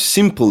the most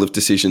simple of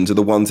decisions are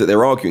the ones that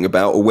they're arguing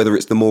about, or whether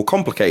it's the more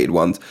complicated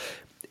ones.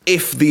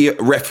 if the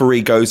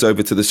referee goes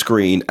over to the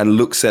screen and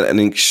looks at an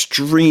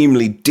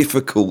extremely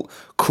difficult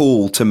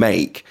call to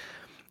make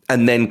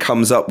and then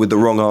comes up with the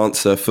wrong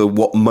answer for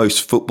what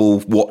most football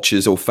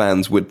watchers or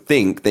fans would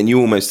think, then you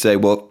almost say,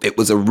 well, it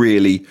was a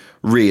really,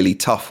 really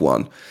tough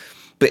one.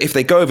 But if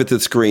they go over to the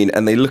screen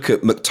and they look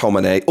at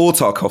McTominay or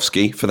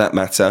Tarkowski, for that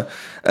matter,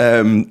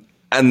 and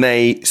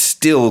they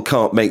still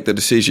can't make the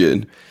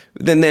decision,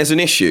 then there's an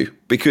issue,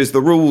 because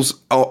the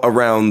rules are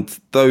around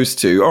those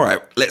two. All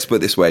right, let's put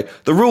it this way.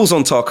 The rules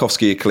on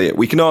Tarkowski are clear.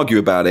 We can argue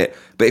about it,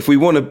 but if we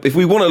want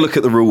to look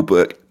at the rule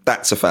book,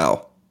 that's a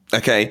foul.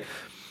 Okay?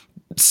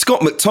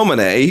 Scott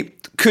McTominay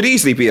could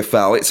easily be a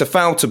foul. It's a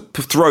foul to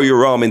throw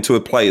your arm into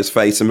a player's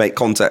face and make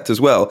contact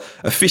as well.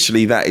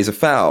 Officially, that is a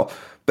foul.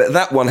 But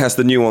that one has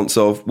the nuance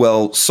of,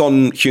 well,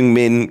 Son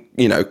Heung-min,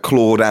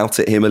 clawed out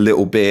at him a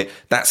little bit.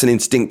 That's an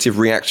instinctive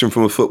reaction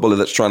from a footballer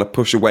that's trying to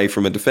push away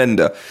from a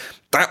defender.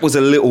 That was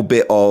a little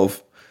bit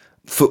of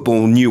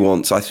football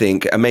nuance, I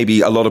think. And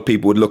maybe a lot of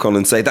people would look on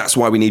and say, that's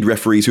why we need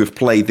referees who have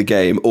played the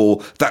game,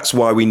 or that's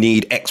why we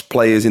need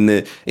ex-players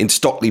in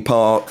Stockley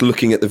Park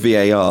looking at the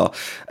VAR.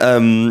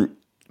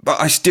 But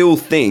I still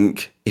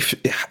think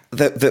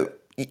that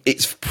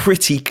it's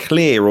pretty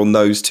clear on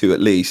those two, at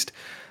least,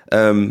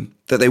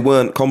 that they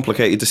weren't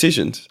complicated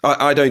decisions.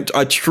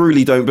 I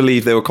truly don't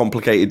believe they were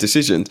complicated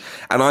decisions.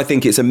 And I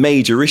think it's a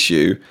major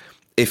issue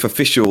if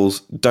officials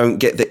don't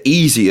get the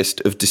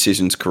easiest of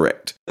decisions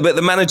correct. But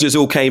the managers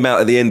all came out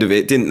at the end of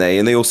it, didn't they?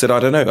 And they all said, I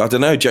don't know,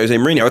 Jose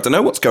Mourinho, I don't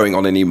know what's going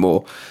on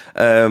anymore.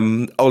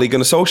 Ole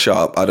Gunnar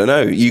Solskjaer, I don't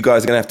know. You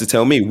guys are going to have to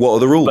tell me, what are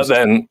the rules? But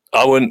then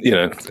I wouldn't,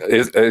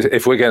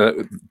 if we're going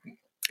to,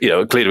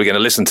 clearly we're going to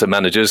listen to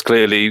managers.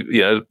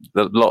 Clearly, a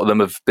lot of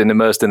them have been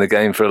immersed in the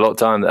game for a lot of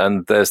time,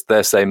 and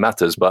their say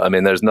matters. But I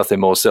mean, there's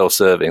nothing more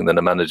self-serving than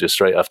a manager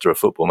straight after a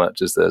football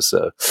match, is there?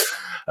 So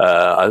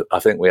I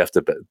think we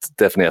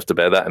definitely have to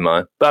bear that in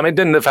mind. But I mean,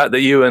 didn't the fact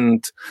that you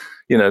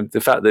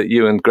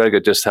and Gregor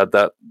just had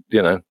that,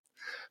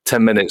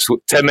 10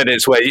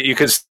 minminutes where you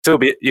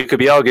could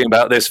be arguing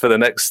about this for the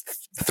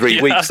next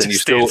 3 weeks, and you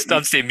still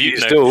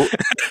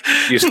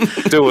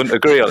wouldn't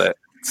agree on it.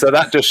 So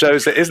that just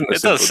shows it isn't a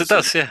simple decision. It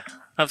does, yeah,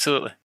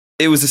 absolutely.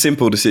 It was a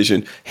simple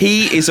decision.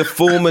 He is a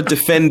former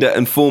defender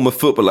and former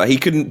footballer. He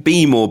couldn't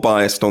be more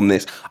biased on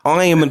this.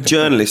 I am a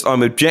journalist.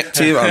 I'm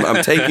objective.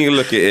 I'm taking a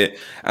look at it,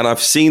 and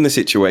I've seen the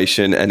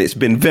situation, and it's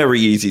been very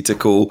easy to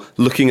call,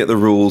 looking at the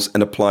rules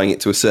and applying it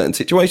to a certain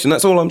situation.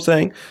 That's all I'm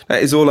saying.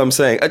 That is all I'm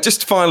saying.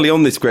 Just finally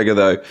on this, Gregor,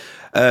 though,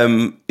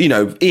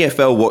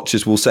 EFL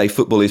watchers will say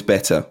football is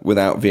better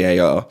without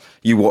VAR.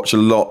 You watch a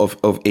lot of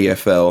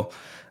EFL.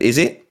 Is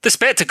it? The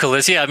spectacle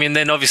is, yeah. I mean,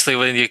 then obviously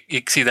when you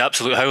see the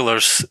absolute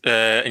howlers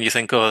and you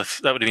think, oh, if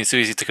that would have been so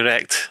easy to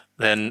correct,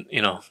 then,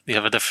 you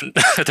have a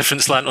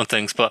different slant on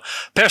things. But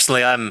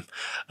personally,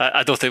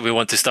 I don't think we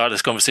want to start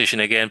this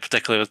conversation again,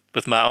 particularly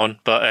with Matt on.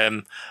 But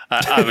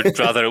I would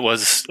rather it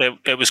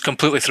was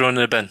completely thrown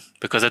in the bin,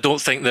 because I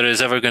don't think there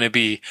is ever going to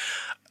be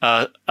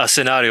a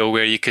scenario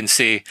where you can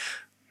say,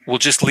 we'll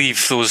just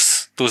leave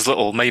those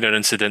little minor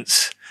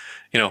incidents.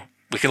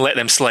 We can let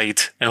them slide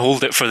and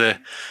hold it for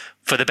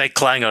the big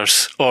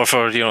clangers, or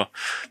for,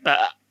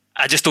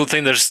 I just don't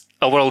think there's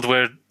a world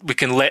where we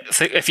can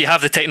if you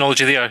have the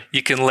technology there,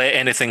 you can let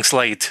anything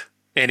slide,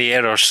 any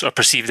errors or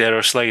perceived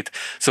errors slide.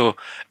 So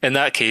in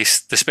that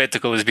case, the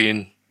spectacle is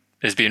being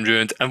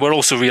ruined, and we're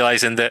also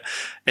realizing that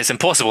it's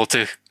impossible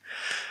to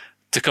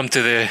come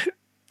to the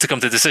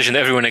decision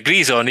that everyone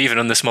agrees on, even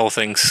on the small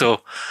things.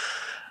 So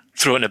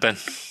throw it in a bin.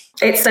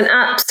 It's an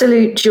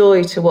absolute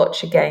joy to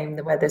watch a game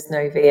where there's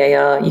no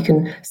VAR. You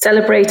can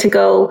celebrate a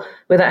goal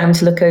without having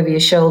to look over your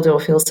shoulder or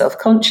feel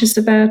self-conscious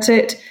about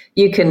it.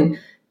 You can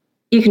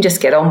just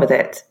get on with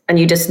it, and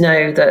you just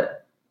know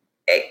that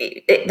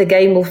the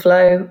game will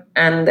flow,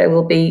 and there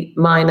will be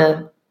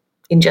minor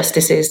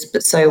injustices,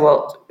 but so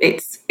what?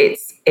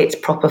 It's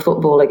proper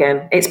football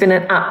again. It's been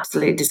an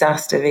absolute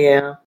disaster,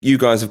 VAR. You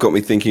guys have got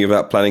me thinking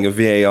about planning a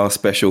VAR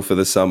special for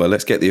the summer.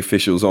 Let's get the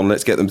officials on.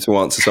 Let's get them to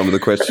answer some of the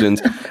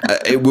questions.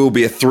 It will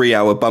be a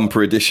 3-hour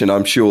bumper edition,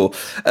 I'm sure.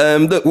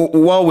 Look,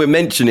 while we're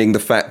mentioning the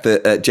fact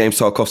that James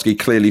Tarkowski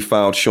clearly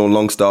fouled Sean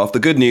Longstaff, the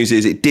good news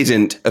is it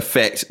didn't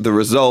affect the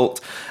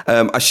result.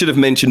 I should have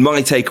mentioned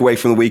my takeaway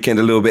from the weekend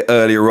a little bit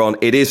earlier on.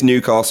 It is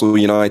Newcastle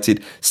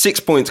United, 6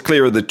 points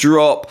clear of the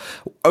drop.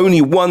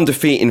 Only one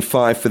defeat in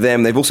 5 for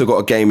them. They've also got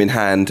a game in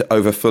hand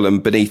over Fulham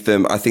beneath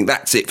them. I think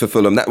that's it for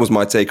Fulham. That was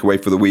my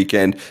takeaway for the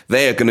weekend.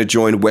 They are going to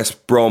join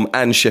West Brom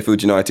and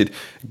Sheffield United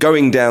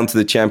going down to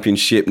the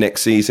Championship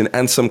next season.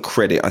 And some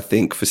credit, I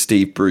think, for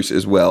Steve Bruce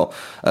as well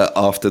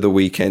after the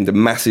weekend. A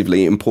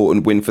massively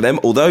important win for them,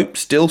 although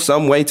still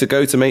some way to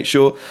go to make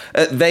sure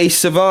they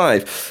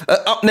survive.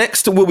 Up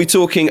next, we'll be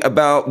talking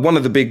about one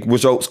of the big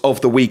results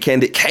of the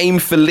weekend. It came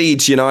for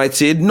Leeds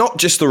United. Not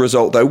just the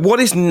result, though. What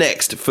is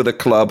next for the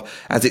club,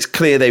 as it's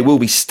clear they will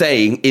be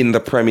staying in the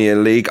Premier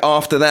League after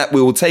After that,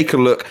 we will take a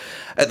look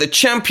at the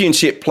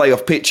Championship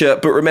playoff picture.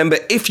 But remember,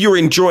 if you're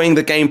enjoying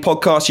the Game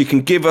podcast, you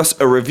can give us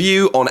a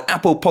review on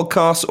Apple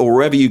Podcasts or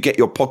wherever you get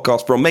your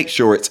podcast from. Make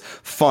sure it's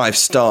 5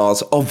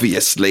 stars,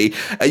 obviously.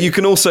 You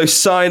can also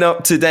sign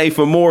up today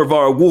for more of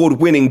our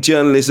award-winning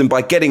journalism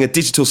by getting a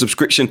digital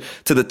subscription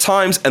to The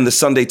Times and The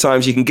Sunday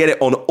Times. You can get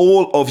it on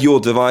all of your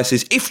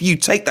devices. If you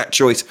take that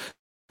choice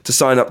to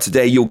sign up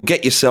today, you'll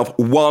get yourself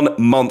 1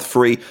 month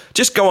free.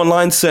 Just go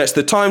online, search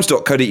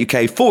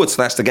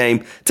thetimes.co.uk/the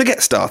game to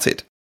get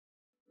started.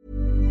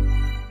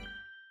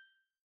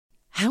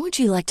 How would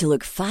you like to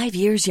look 5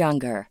 years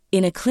younger?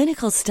 In a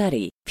clinical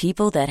study,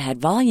 people that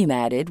had volume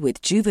added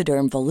with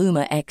Juvederm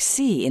Voluma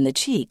XC in the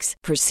cheeks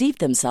perceived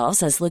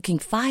themselves as looking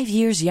 5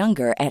 years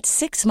younger at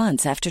 6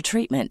 months after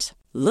treatment.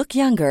 Look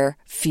younger,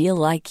 feel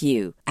like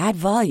you. Add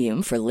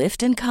volume for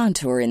lift and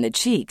contour in the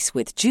cheeks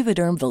with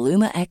Juvederm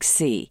Voluma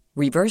XC.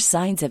 Reverse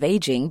signs of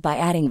aging by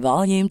adding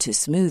volume to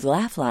smooth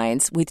laugh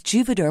lines with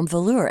Juvederm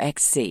Volure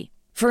XC.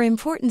 For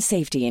important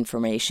safety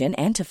information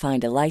and to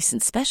find a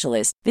licensed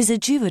specialist,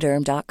 visit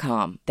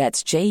Juvederm.com.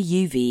 That's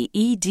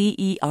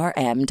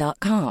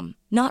JUVEDERM.com.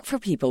 Not for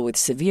people with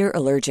severe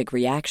allergic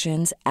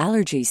reactions,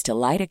 allergies to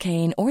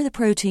lidocaine, or the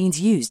proteins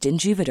used in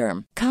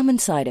Juvederm. Common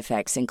side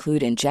effects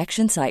include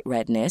injection site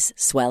redness,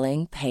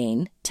 swelling,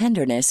 pain,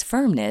 tenderness,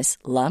 firmness,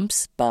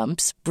 lumps,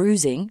 bumps,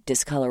 bruising,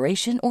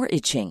 discoloration, or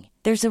itching.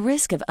 There's a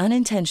risk of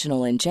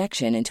unintentional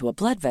injection into a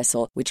blood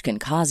vessel, which can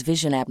cause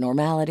vision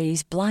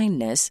abnormalities,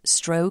 blindness,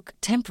 stroke,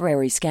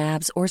 temporary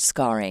scabs, or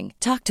scarring.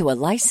 Talk to a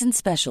licensed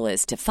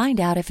specialist to find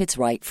out if it's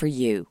right for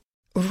you.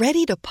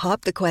 Ready to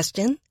pop the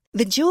question?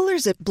 The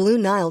jewelers at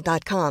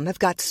BlueNile.com have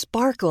got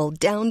sparkle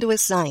down to a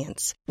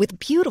science with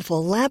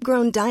beautiful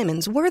lab-grown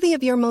diamonds worthy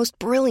of your most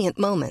brilliant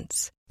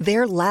moments.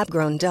 Their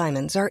lab-grown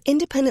diamonds are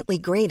independently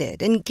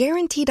graded and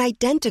guaranteed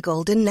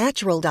identical to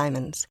natural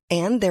diamonds,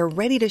 and they're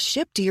ready to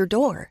ship to your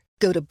door.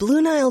 Go to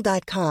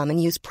BlueNile.com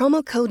and use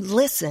promo code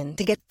LISTEN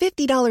to get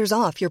 $50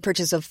 off your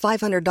purchase of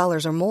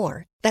 $500 or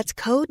more. That's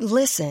code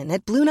LISTEN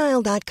at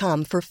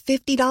BlueNile.com for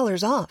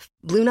 $50 off.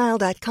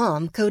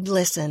 BlueNile.com, code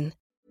LISTEN.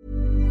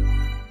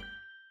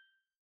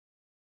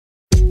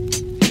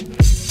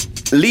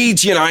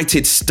 Leeds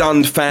United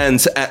stunned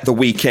fans at the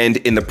weekend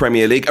in the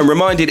Premier League and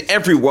reminded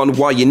everyone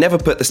why you never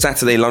put the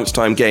Saturday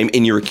lunchtime game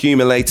in your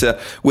accumulator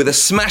with a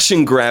smash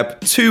and grab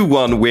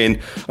 2-1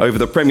 win over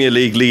the Premier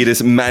League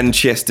leaders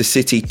Manchester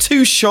City.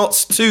 2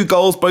 shots, 2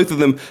 goals, both of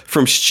them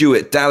from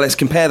Stuart Dallas.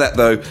 Compare that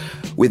though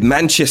with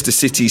Manchester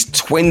City's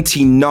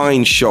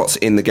 29 shots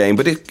in the game.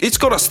 But it's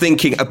got us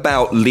thinking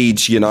about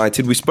Leeds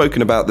United. We've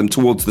spoken about them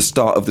towards the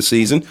start of the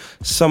season.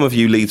 Some of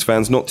you Leeds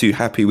fans not too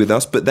happy with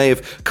us, but they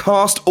have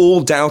cast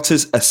all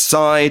doubters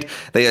aside.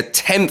 They are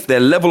 10th. They're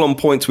level on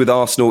points with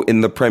Arsenal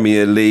in the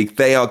Premier League.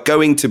 They are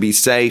going to be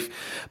safe,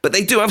 but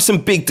they do have some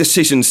big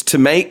decisions to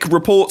make.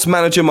 Reports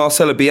manager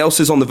Marcelo Bielsa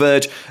is on the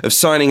verge of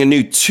signing a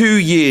new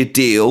 2-year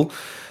deal.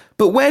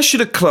 But where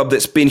should a club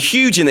that's been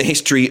huge in the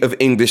history of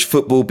English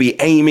football be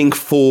aiming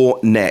for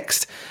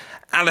next?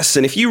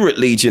 Alison, if you were at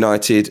Leeds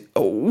United,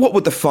 what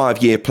would the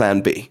 5-year plan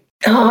be?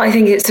 Oh, I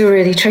think it's a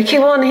really tricky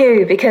one,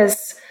 Hugh,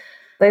 because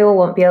they all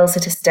want Bielsa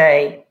to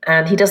stay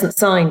and he doesn't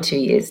sign 2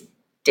 years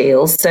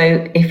deals.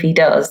 So if he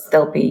does,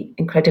 they'll be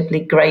incredibly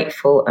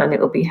grateful and it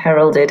will be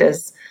heralded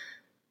as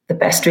the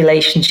best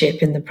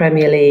relationship in the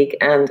Premier League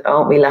and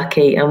aren't we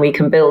lucky and we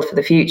can build for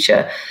the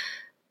future.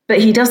 But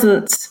he's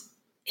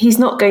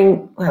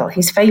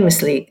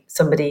famously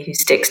somebody who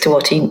sticks to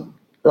what he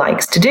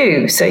likes to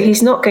do. So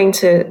he's not going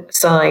to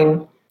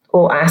sign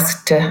or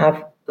ask to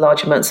have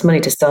large amounts of money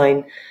to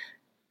sign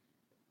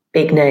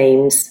big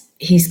names.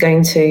 He's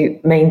going to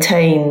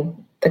maintain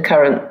the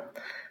current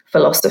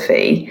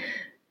philosophy.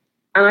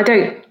 And I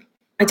don't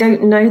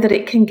know that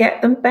it can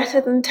get them better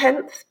than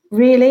 10th,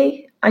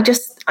 really. I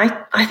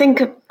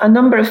think a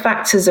number of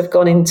factors have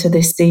gone into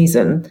this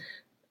season.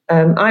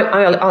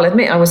 I'll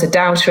admit I was a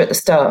doubter at the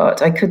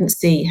start. I couldn't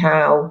see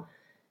how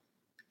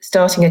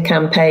starting a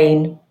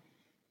campaign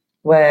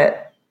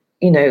where,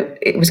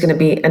 it was going to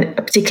be,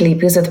 particularly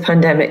because of the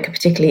pandemic, a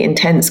particularly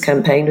intense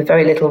campaign with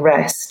very little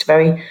rest,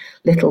 very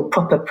little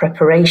proper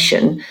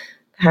preparation,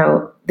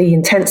 how the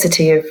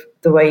intensity of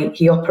the way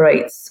he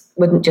operates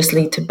wouldn't just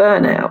lead to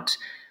burnout.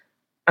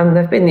 And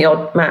there've been the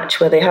odd match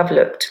where they have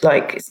looked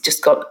like it's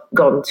just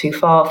gone too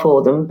far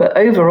for them. But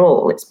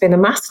overall, it's been a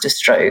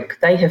masterstroke.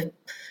 They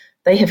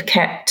have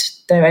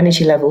kept their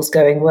energy levels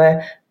going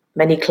where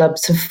many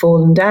clubs have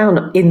fallen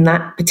down in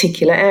that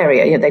particular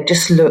area. They've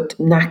just looked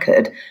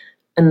knackered,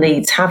 and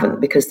Leeds haven't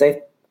because they've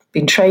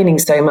been training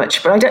so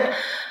much. But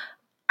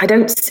I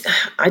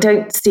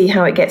don't see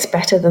how it gets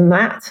better than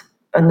that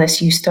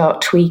unless you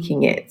start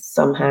tweaking it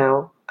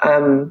somehow.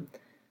 And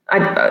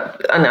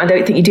I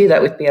don't think you do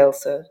that with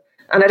Bielsa.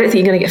 And I don't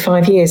think you're going to get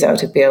 5 years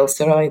out of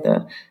Bielsa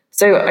either.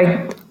 So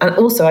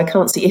I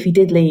can't see if he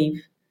did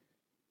leave,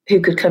 who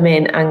could come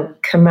in and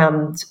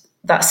command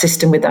that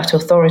system with that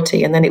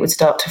authority, and then it would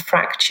start to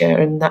fracture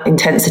and that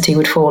intensity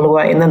would fall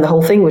away and then the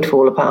whole thing would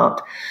fall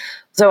apart.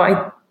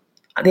 So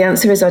The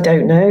answer is I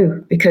don't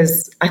know,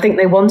 because I think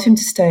they want him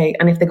to stay.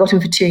 And if they got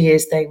him for 2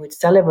 years, they would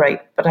celebrate.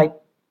 But I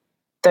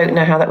don't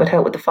know how that would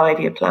help with the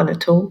 5-year plan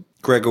at all.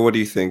 Gregor, what do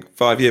you think?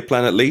 5-year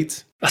plan at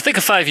Leeds? I think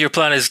a 5-year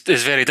plan is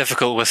very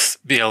difficult with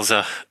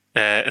Bielsa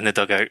in the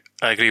dugout.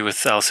 I agree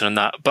with Alison on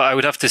that. But I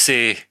would have to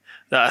say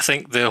that I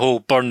think the whole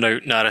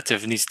burnout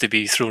narrative needs to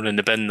be thrown in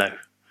the bin now.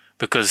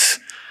 Because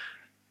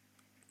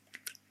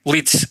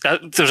Leeds,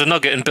 there's a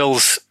nugget in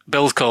Bill's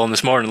column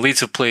this morning.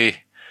 Leeds will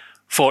play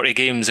 40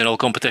 games in all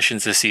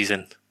competitions this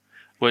season,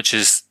 which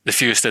is the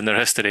fewest in their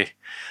history.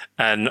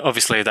 And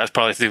obviously that's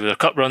probably to do with their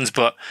cup runs,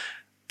 but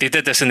they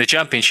did this in the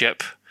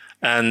Championship,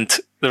 and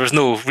there was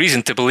no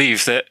reason to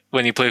believe that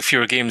when you play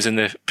fewer games in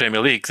the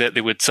Premier League that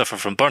they would suffer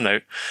from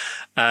burnout.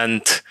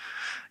 And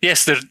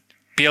yes,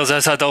 Bielsa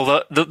has had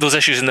all those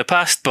issues in the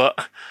past,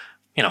 but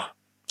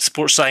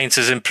sports science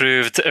has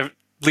improved.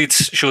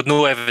 Leeds showed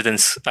no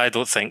evidence, I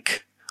don't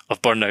think,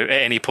 of burnout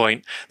at any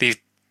point. They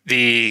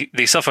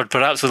suffered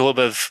perhaps with a little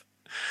bit of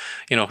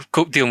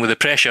dealing with the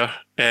pressure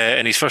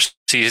in his first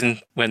season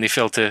when they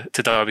fell to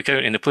Derby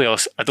County in the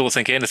playoffs. I don't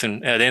think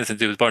anything had anything to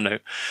do with burnout.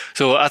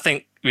 So I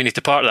think we need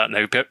to part that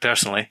now,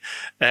 personally.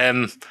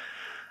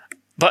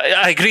 But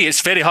I agree,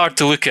 it's very hard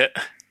to look at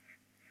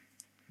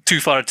too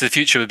far into the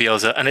future with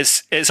Bielsa, and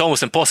it's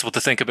almost impossible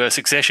to think about a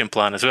succession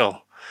plan as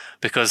well,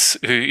 because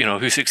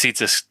who succeeds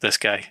this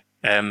guy?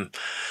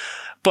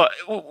 But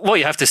what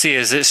you have to say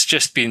is it's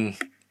just been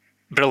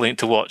brilliant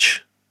to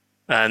watch,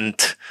 and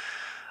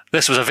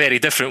this was a very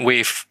different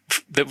way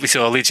that we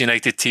saw a Leeds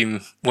United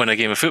team win a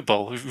game of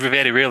football.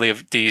 Very rarely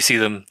do you see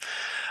them.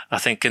 I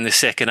think in the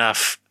second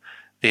half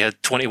they had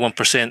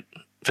 21%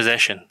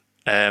 possession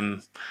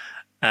and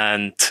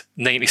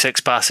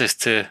 96 passes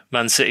to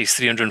Man City's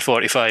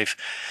 345.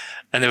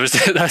 And there was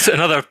that's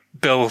another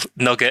Bill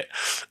nugget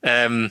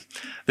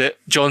that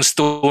John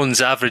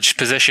Stones' average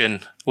position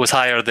was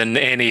higher than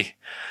any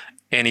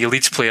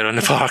Leeds player on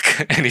the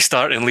park, any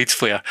starting Leeds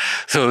player.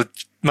 So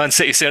Man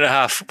City centre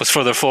half was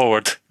further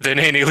forward than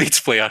any Leeds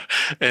player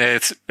in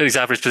his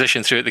average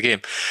position throughout the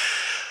game.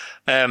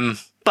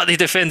 But they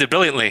defended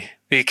brilliantly.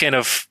 They kind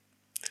of,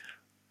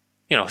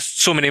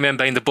 so many men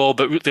behind the ball,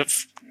 but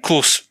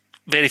close,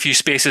 very few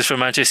spaces for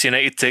Manchester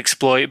United to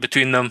exploit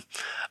between them.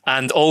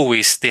 And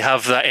always they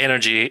have that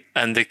energy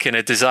and the kind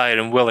of desire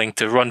and willing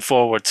to run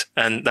forward.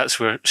 And that's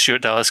where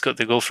Stuart Dallas got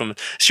the goal from.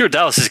 Stuart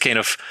Dallas is kind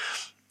of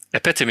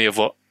epitome of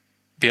what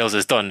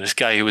Bielsa's done. This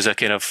guy who was I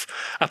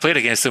played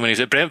against him when he was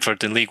at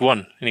Brentford in League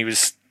One, and he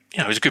was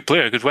a good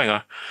player, a good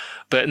winger.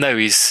 But now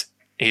he's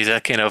a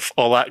kind of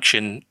all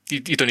action. You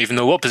don't even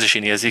know what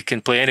position he is. He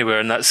can play anywhere,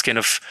 and that's kind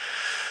of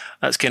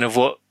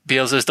what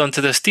Bielsa's done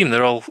to this team.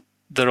 They're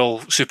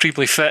all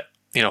supremely fit,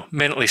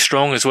 mentally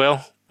strong as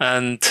well.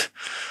 And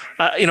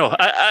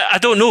I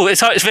don't know.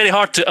 It's very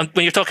hard to,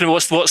 when you're talking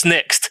about what's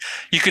next.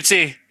 You could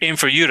say aim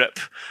for Europe.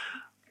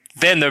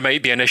 Then there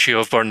might be an issue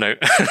of burnout.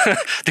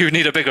 They would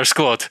need a bigger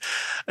squad.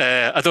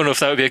 I don't know if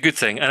that would be a good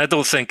thing, and I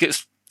don't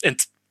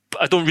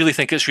really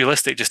think it's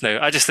realistic just now.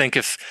 I just think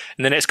if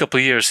in the next couple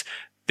of years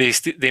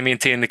they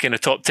maintain the kind of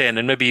top 10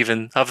 and maybe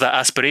even have that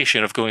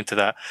aspiration of going to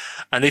that,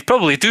 and they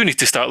probably do need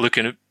to start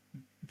looking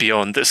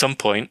beyond at some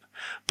point.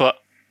 But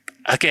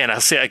again, I'll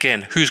say it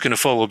again: who's going to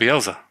follow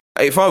Bielsa?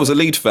 If I was a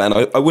Leeds fan,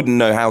 I wouldn't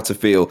know how to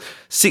feel.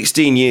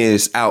 16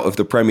 years out of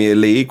the Premier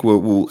League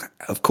will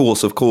of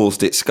course, have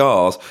caused its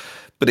scars.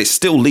 But it's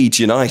still Leeds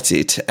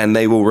United, and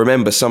they will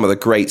remember some of the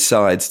great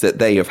sides that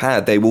they have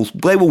had. They will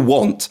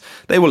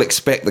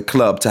expect the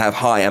club to have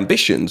high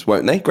ambitions,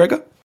 won't they,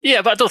 Gregor?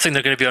 Yeah, but I don't think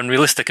they're going to be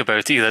unrealistic about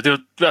it either.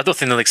 I don't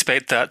think they'll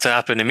expect that to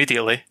happen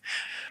immediately.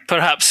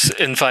 Perhaps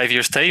in 5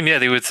 years' time,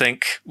 they would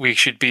think we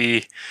should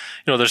be,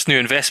 there's new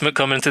investment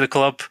coming into the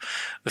club.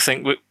 They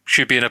think we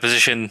should be in a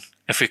position,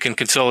 if we can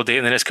consolidate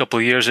in the next couple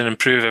of years and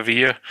improve every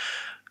year,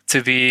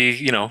 to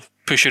be,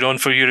 push it on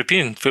for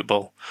European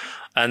football.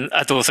 And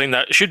I don't think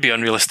that should be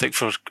unrealistic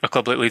for a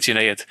club like Leeds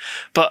United.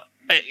 But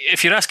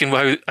if you're asking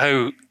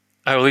how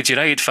a Leeds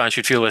United fan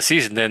should feel this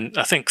season, then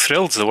I think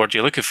thrilled's the word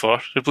you're looking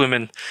for. They're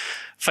blooming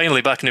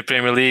finally back in the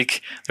Premier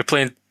League. They're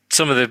playing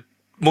some of the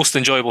most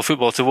enjoyable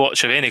football to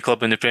watch of any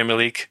club in the Premier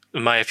League,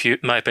 in my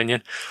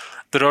opinion.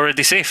 They're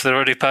already safe. They're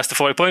already past the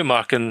 40-point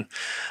mark, and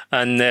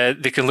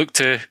they can look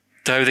to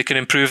how they can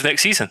improve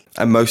next season.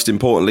 And most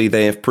importantly,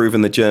 they have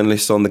proven the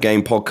journalists on the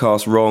Game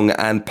podcast wrong,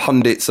 and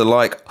pundits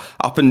alike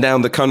up and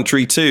down the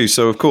country too.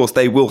 So of course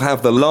they will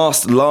have the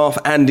last laugh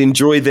and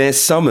enjoy their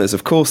summers.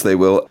 Of course they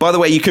will. By the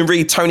way, you can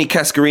read Tony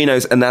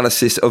Cascarino's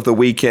analysis of the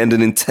weekend,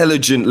 an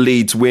intelligent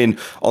Leeds win,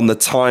 on the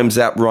Times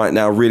app right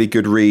now. Really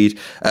good read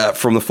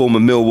from the former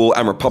Millwall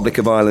and Republic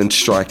of Ireland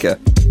striker.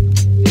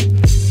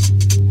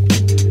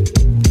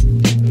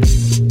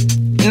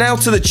 now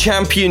to the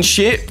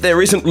Championship.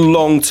 There isn't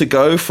long to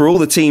go for all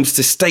the teams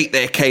to state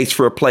their case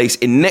for a place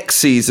in next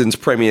season's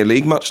Premier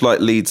League, much like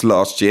Leeds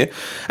last year.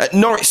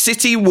 Norwich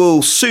City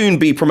will soon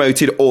be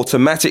promoted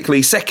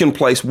automatically. Second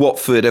place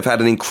Watford have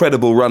had an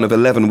incredible run of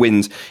 11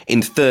 wins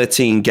in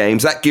 13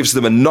 games. That gives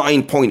them a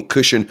 9-point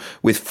cushion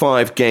with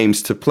 5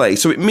 games to play.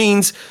 So it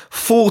means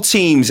 4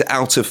 teams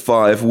out of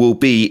 5 will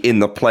be in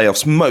the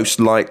playoffs, most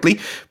likely.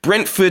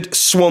 Brentford,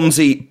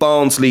 Swansea,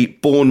 Barnsley,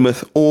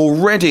 Bournemouth or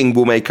Reading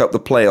will make up the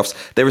playoffs.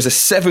 There is a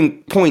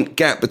 7-point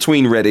gap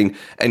between Reading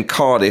and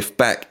Cardiff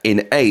back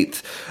in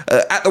 8th.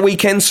 At the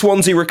weekend,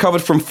 Swansea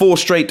recovered from 4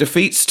 straight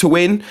defeats to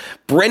win.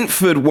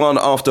 Brentford won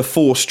after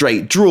 4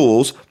 straight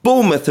draws.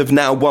 Bournemouth have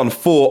now won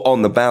 4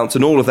 on the bounce,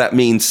 and all of that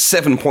means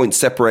 7 points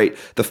separate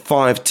the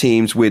 5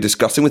 teams we're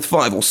discussing with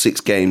 5 or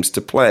 6 games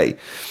to play.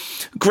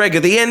 Greg,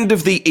 at the end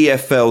of the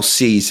EFL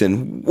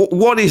season,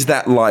 what is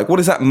that like? What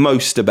is that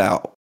most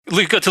about?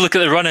 We've got to look at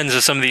the run-ins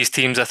of some of these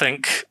teams, I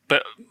think,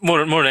 but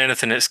more than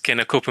anything, it's kind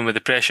of coping with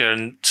the pressure,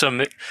 and some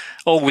it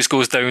always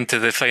goes down to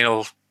the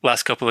final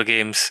last couple of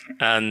games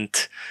and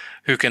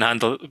who can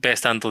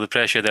best handle the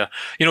pressure there.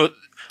 You know,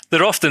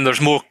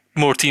 there's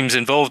more teams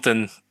involved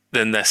than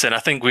this, and I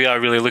think we are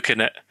really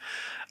looking at,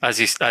 as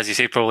you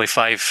say, probably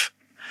five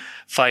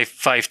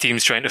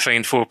teams trying to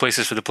find 4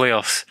 places for the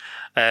playoffs.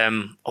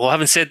 Although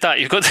having said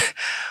that,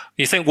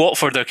 you think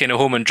Watford are kind of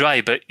home and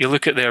dry, but you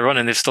look at their run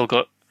and they've still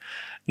got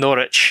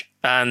Norwich,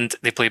 and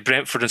they play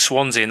Brentford and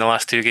Swansea in the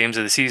last 2 games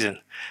of the season.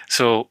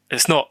 So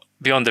it's not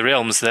beyond the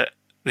realms that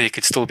they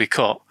could still be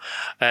caught.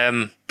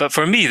 But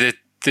for me, the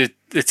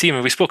team,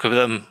 and we spoke about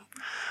them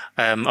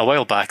a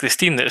while back, this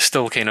team that is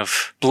still kind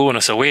of blowing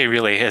us away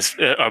really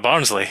are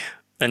Barnsley.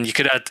 And you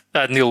could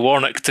add Neil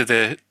Warnock to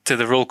the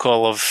roll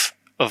call of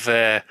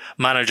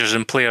managers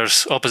and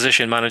players,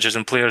 opposition managers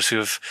and players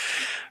who've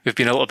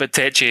been a little bit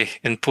tetchy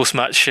in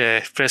post-match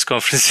press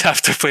conferences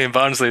after playing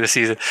Barnsley this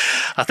season.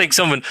 I think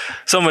someone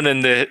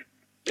in the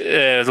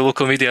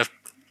local media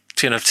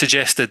kind of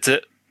suggested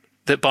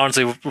that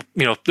Barnsley,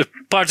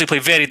 Barnsley play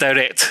very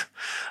direct,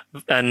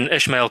 and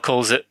Ishmael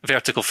calls it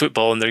vertical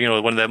football, and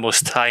they're one of the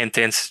most high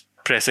intense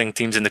pressing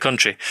teams in the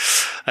country.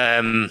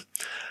 But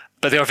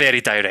they are very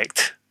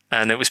direct.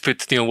 And it was put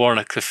to Neil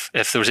Warnock if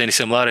there was any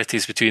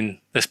similarities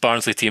between this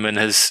Barnsley team and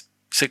his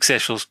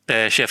successful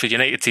Sheffield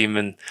United team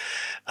in,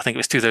 I think it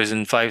was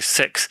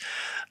 2005-06,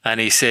 and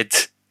he said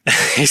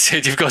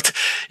you've got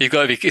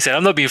to be. He said,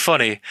 I'm not being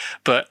funny,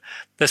 but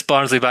this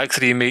Barnsley back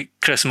three make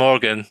Chris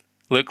Morgan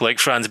look like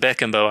Franz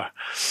Beckenbauer.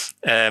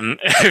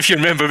 If you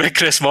remember with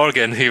Chris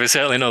Morgan, he was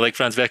certainly not like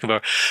Franz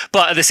Beckenbauer.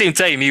 But at the same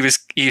time,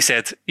 he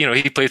said,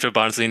 he played for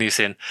Barnsley, and he was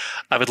saying,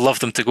 I would love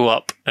them to go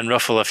up and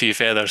ruffle a few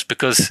feathers,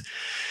 because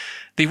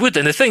they would.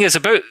 And the thing is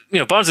about,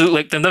 Barnsley look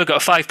like they've now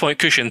got a 5-point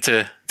cushion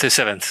to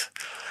 7th.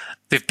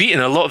 They've beaten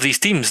a lot of these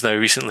teams now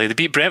recently. They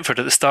beat Brentford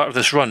at the start of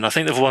this run. I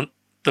think they've won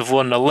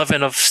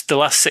 11 of the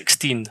last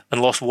 16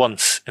 and lost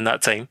once in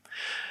that time.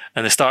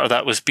 And the start of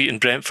that was beating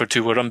Brentford,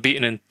 who were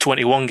unbeaten in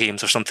 21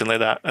 games or something like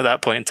that at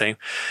that point in time.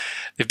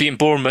 They've beaten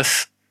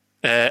Bournemouth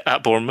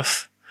at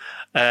Bournemouth.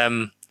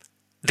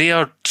 They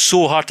are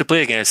so hard to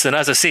play against. And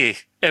as I say,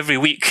 every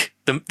week,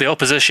 the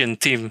opposition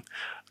team,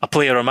 a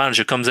player or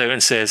manager comes out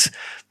and says,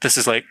 this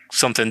is like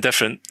something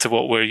different to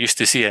what we're used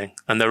to seeing.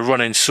 And they're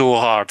running so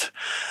hard.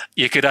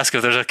 You could ask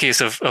if there's a case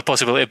of a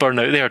possibility of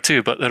burnout there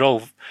too, but they're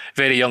all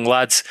very young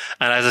lads.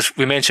 And as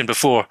we mentioned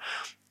before,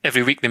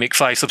 every week they make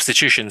 5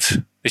 substitutions.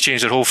 They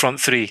change their whole front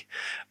 3.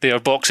 They are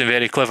boxing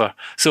very clever.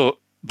 So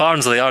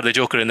Barnsley are the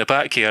joker in the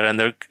pack here. And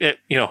they're,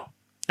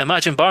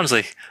 imagine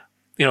Barnsley,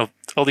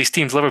 all these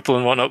teams, Liverpool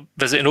and whatnot,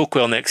 visiting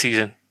Oakwell next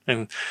season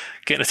and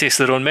getting a taste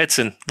of their own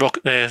medicine.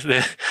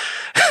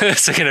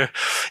 It's a kind of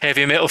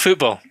heavy metal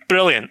football.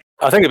 Brilliant.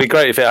 I think it'd be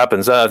great if it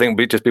happens. I think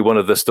it'd just be one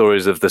of the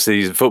stories of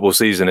the football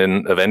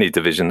season of any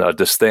division. I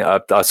just think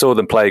I saw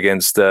them play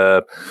against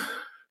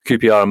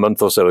QPR a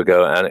month or so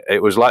ago, and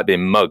it was like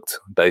being mugged,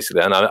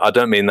 basically. And I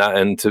don't mean that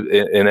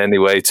in any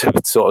way to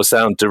sort of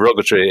sound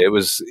derogatory. It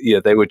was,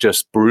 they were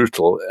just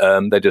brutal.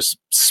 They just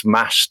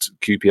smashed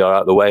QPR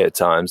out of the way at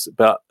times.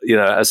 But,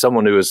 as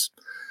someone who was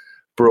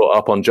brought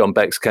up on John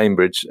Beck's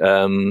Cambridge,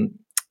 I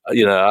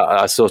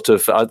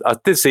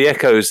did see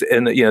echoes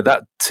in,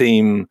 that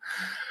team,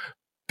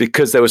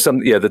 because there was some,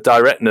 the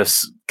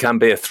directness can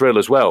be a thrill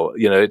as well.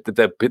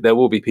 There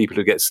will be people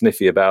who get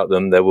sniffy about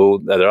them. There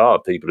are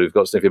people who've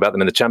got sniffy about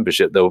them in the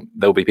Championship.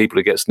 There'll be people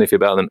who get sniffy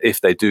about them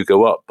if they do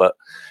go up. But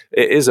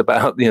it is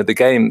about, the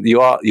game. You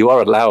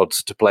are allowed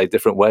to play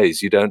different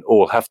ways. You don't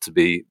all have to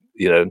be,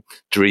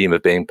 dream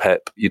of being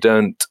Pep. You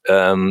don't,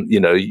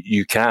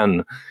 you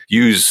can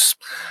use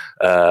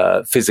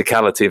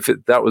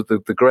physicality. That was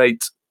the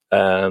great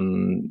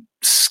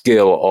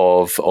skill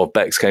of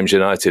Beck's Cambridge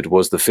United,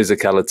 was the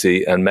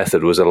physicality and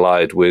method was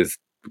allied with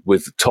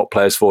top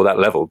players for that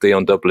level.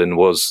 Dion Dublin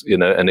was,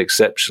 an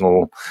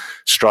exceptional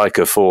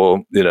striker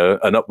for,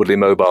 an upwardly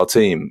mobile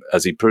team,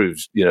 as he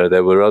proved.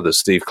 There were others.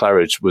 Steve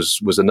Claridge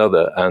was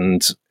another,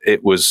 and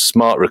it was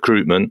smart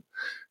recruitment,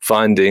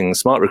 finding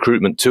smart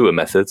recruitment to a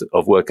method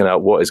of working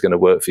out what is going to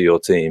work for your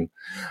team,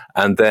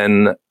 and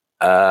then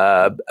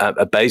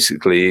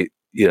basically,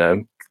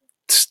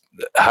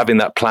 having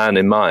that plan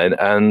in mind,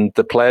 and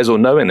the players all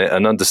knowing it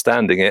and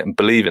understanding it and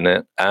believing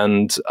it.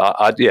 And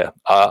I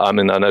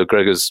know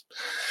Gregor's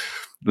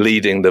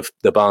leading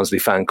the Barnsley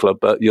fan club,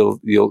 but you'll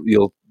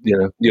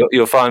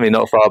find me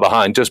not far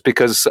behind, just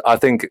because I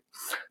think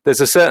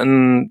there's a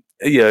certain,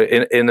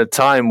 in a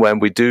time when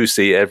we do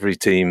see every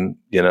team,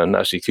 and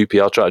actually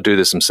QPR try to do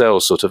this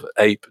themselves, sort of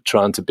ape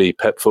trying to be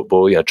Pep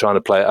football, trying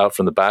to play it out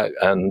from the back,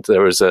 and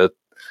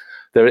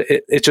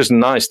it's just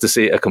nice to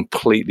see a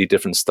completely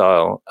different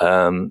style.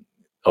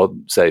 I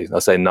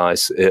say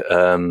nice.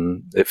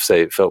 If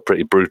it felt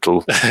pretty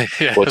brutal.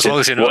 As long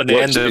as you're not on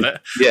the end of it.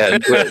 Yeah,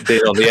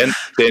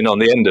 being on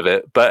the end of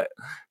it. But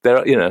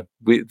there,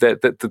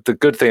 the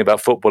good thing about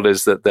football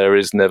is that there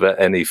is never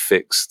any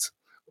fixed.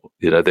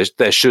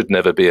 There should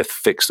never be a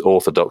fixed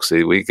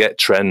orthodoxy. We get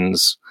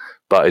trends,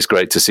 but it's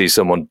great to see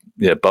someone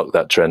buck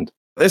that trend.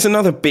 There's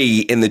another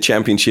B in the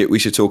Championship we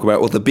should talk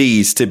about, or the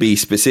Bs to be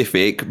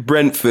specific.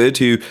 Brentford,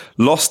 who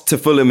lost to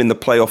Fulham in the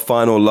playoff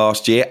final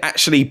last year,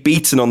 actually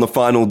beaten on the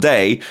final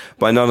day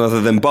by none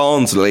other than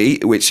Barnsley,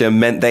 which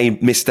meant they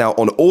missed out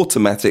on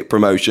automatic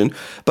promotion.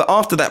 But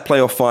after that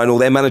playoff final,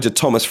 their manager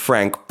Thomas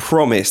Frank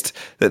promised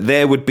that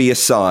there would be a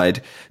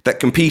side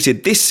that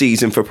competed this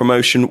season for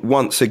promotion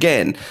once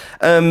again.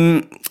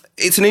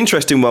 It's an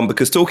interesting one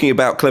because, talking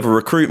about clever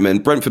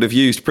recruitment, Brentford have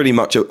used pretty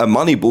much a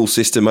Moneyball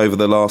system over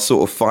the last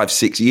sort of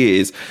 5-6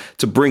 years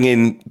to bring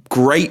in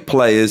great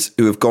players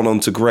who have gone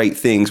on to great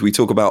things. We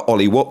talk about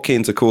Ollie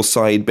Watkins, of course,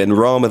 Said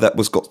Benrahma,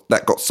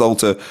 that got sold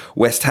to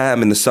West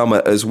Ham in the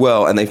summer as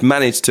well, and they've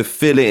managed to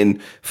fill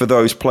in for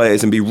those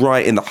players and be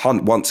right in the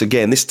hunt once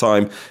again, this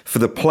time for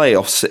the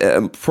playoffs,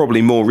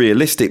 probably more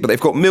realistic. But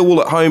they've got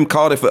Millwall at home,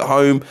 Cardiff at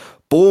home,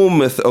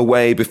 Bournemouth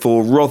away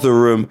before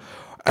Rotherham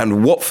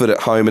and Watford at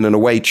home, and an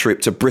away trip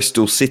to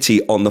Bristol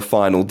City on the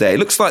final day.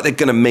 Looks like they're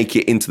going to make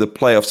it into the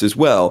playoffs as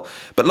well.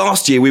 But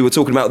last year we were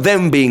talking about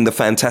them being the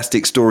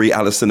fantastic story,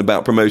 Alison,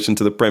 about promotion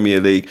to the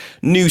Premier League,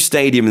 new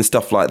stadium and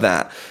stuff like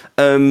that.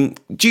 Do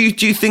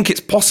you think it's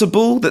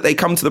possible that they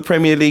come to the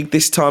Premier League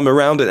this time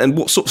around? And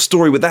what sort of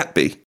story would that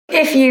be?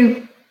 If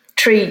you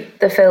treat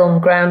the film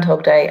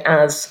Groundhog Day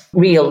as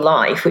real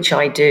life, which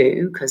I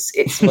do because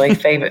it's my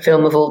favourite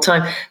film of all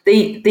time,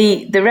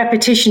 the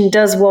repetition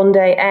does one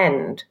day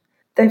end.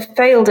 They've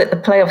failed at the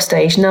playoff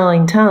stage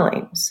 9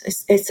 times.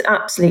 It's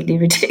absolutely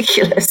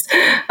ridiculous.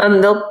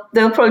 And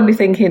they'll probably be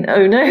thinking,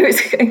 oh no,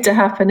 it's going to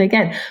happen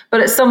again. But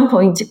at some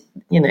point,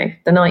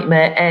 the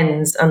nightmare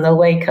ends and they'll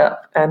wake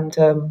up and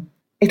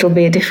it'll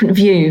be a different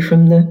view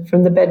from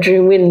the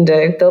bedroom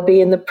window. They'll be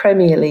in the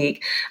Premier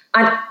League.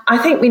 And I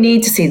think we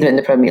need to see them in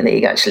the Premier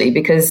League, actually,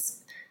 because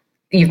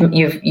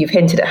you've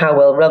hinted at how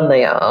well run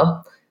they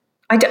are.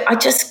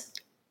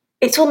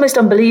 It's almost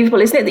unbelievable,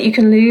 isn't it, that you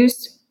can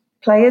lose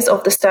players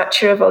of the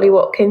stature of Ollie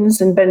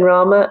Watkins and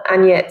Benrahma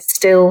and yet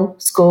still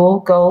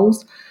score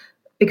goals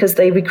because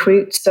they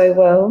recruit so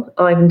well.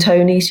 Ivan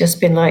Toney's just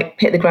been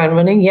hit the ground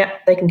running.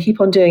 Yep, they can keep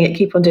on doing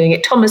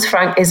it. Thomas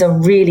Frank is a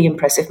really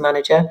impressive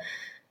manager.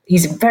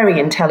 He's very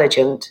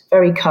intelligent,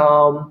 very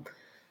calm.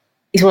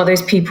 He's one of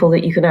those people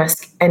that you can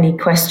ask any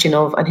question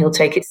of and he'll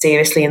take it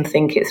seriously and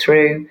think it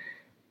through.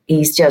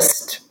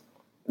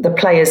 The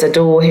players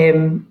adore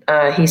him.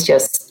 He's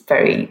just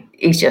very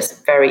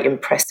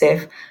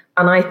impressive.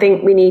 And I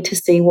think we need to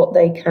see what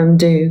they can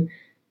do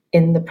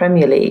in the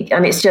Premier League.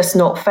 And it's just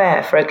not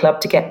fair for a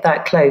club to get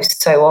that close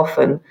so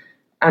often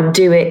and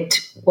do it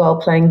while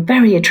playing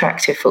very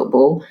attractive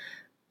football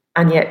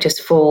and yet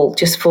just fall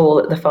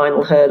at the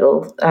final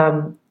hurdle.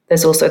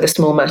 There's also the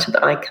small matter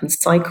that I can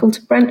cycle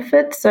to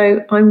Brentford,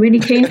 so I'm really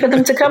keen for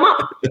them to come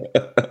up.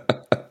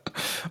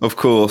 Of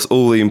course,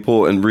 all the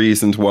important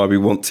reasons why we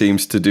want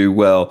teams to do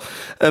well.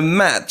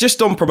 Matt,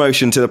 just on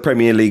promotion to the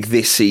Premier League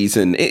this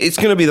season, it's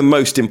going to be the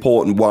most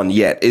important one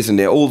yet, isn't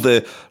it? All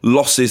the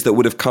losses that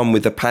would have come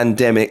with the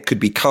pandemic could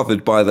be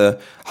covered by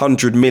the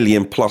 £100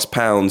 million plus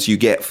you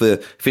get for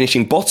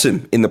finishing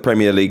bottom in the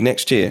Premier League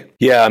next year.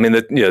 Yeah, I mean,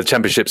 the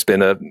Championship's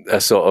been a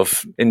sort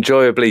of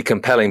enjoyably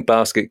compelling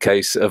basket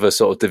case of a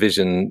sort of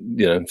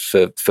division,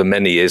 for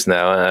many years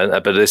now.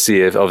 But this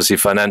year, obviously,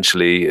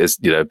 financially, has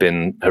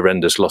been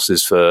horrendous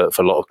losses for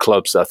a lot of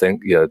clubs. I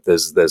think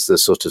there's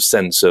this sort of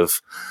sense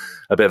of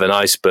a bit of an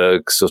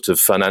iceberg, sort of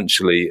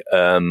financially,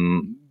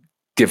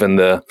 given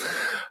the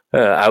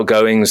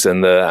outgoings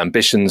and the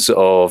ambitions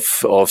of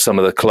some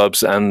of the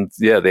clubs, and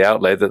the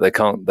outlay that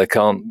they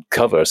can't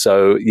cover.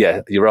 So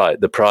you're right.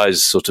 The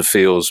prize sort of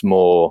feels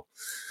more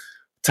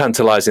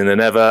tantalizing than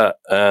ever.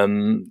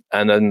 And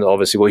then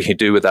obviously what you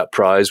do with that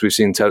prize, we've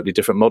seen totally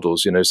different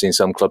models. Seen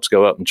some clubs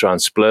go up and try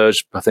and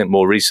splurge. I think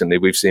more recently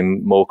we've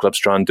seen more clubs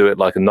try and do it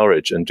like a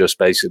Norwich and just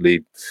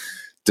basically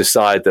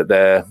decide that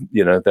they're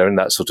in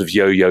that sort of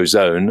yo-yo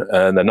zone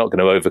and they're not going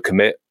to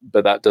overcommit.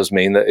 But that does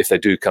mean that if they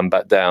do come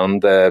back down,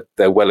 they're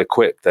well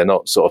equipped. They're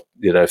not sort of,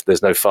 if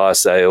there's no fire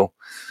sale,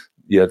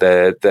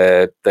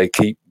 they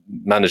keep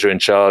manager in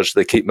charge,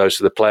 they keep most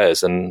of the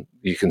players, and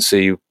you can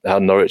see how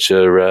Norwich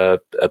are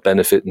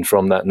benefiting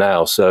from that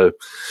now. So,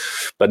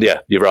 but yeah,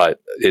 you're right.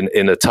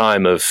 In a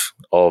time of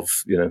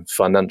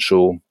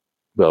financial,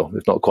 well,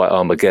 if not quite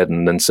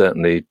Armageddon, then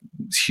certainly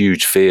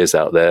huge fears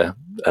out there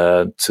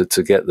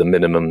to get the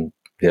minimum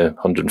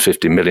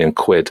 150 million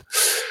quid.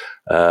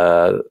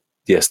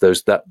 Yes, I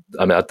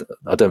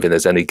don't think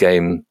there's any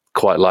game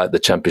quite like the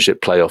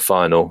Championship playoff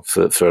final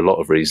for a lot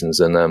of reasons,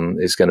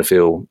 and it's going to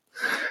feel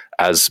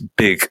as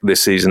big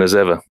this season as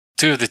ever.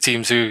 Two of the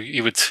teams who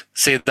you would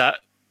say that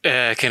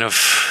kind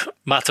of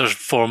matters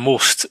for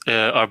most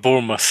are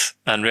Bournemouth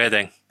and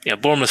Reading. Yeah,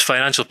 Bournemouth's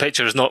financial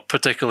picture is not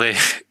particularly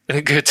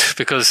good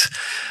because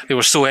they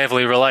were so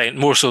heavily reliant,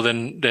 more so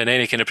than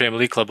any kind of Premier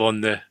League club,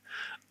 on the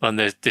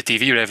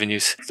TV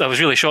revenues. I was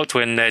really shocked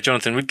when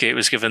Jonathan Woodgate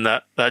was given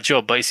that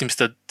job, but he seems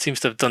to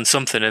have done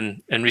something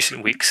in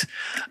recent weeks.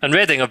 And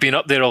Reading have been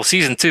up there all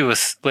season too,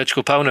 with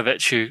Lechko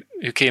Paunovic,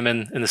 who came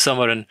in the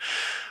summer and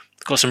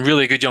got some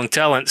really good young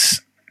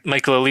talents.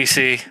 Michael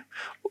Olise,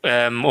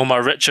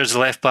 Omar Richards,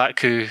 left back,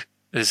 who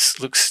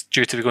looks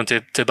due to be going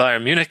to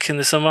Bayern Munich in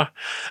the summer.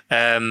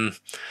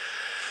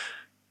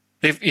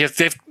 They've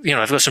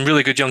got some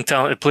really good young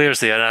talented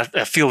players there, and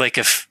I feel like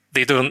if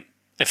they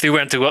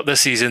weren't to go up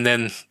this season,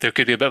 then there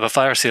could be a bit of a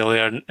fire sale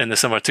there in the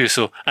summer too.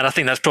 So, and I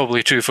think that's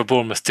probably true for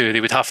Bournemouth too.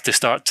 They would have to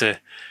start to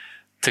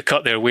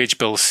cut their wage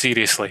bills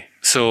seriously.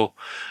 So,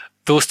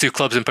 those two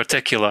clubs in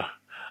particular,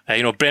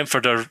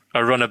 Brentford are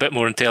run a bit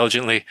more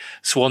intelligently.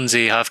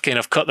 Swansea have kind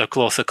of cut their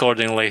cloth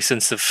accordingly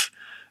since they've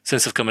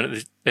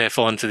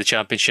fallen to the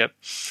Championship.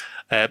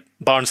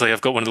 Barnsley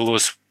have got one of the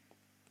lowest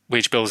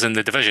wage bills in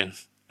the division,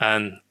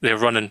 and they're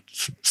running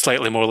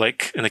slightly more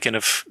like in the kind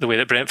of the way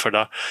that Brentford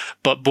are.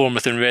 But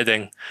Bournemouth and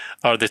Reading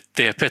are the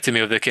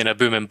epitome of the kind of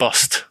boom and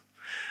bust.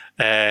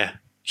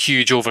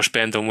 Huge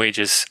overspend on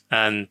wages,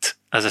 and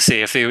as I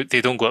say, if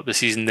they don't go up the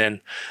season, then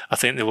I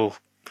think they'll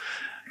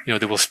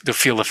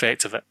feel the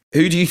effects of it.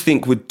 Who do you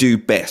think would do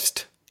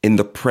best in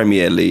the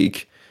Premier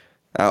League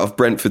out of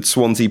Brentford,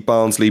 Swansea,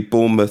 Barnsley,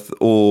 Bournemouth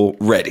or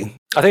Reading?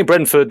 I think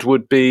Brentford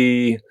would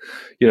be,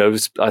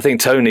 I think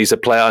Tony's a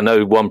player. I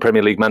know one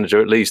Premier League manager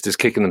at least is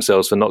kicking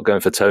themselves for not going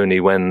for Tony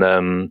when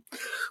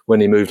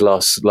he moved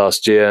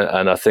last year,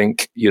 and I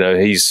think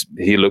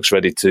he looks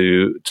ready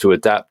to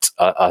adapt.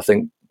 I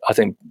think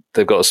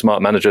they've got a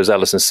smart manager, as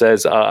Alison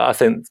says. I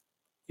think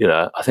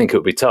it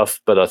would be tough,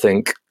 but I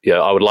think,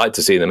 I would like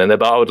to see them in there.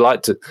 But I would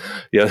like to,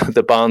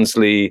 the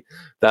Barnsley,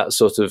 that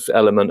sort of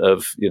element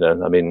of,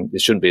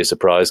 it shouldn't be a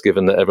surprise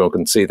given that everyone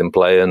can see them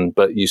play,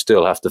 but you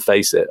still have to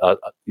face it.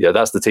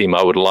 That's the team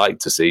I would like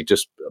to see.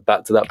 Just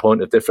back to that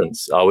point of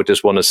difference, I would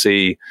just want to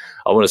see.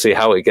 I want to see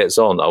how it gets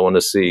on. I want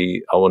to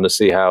see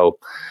how,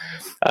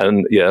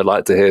 and I'd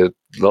like to hear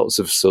lots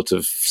of sort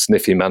of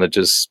sniffy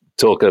managers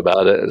talking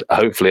about it.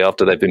 Hopefully,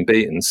 after they've been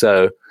beaten.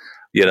 So.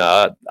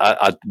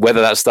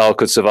 Whether that style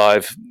could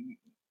survive,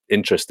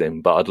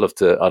 interesting. But I'd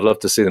love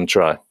to see them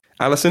try.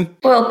 Alison?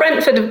 Well,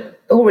 Brentford have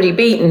already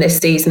beaten this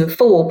season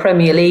 4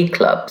 Premier League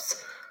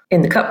clubs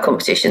in the cup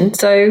competition.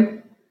 So,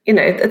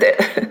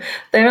 they're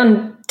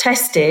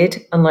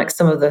untested, unlike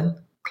some of the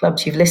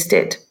clubs you've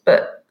listed.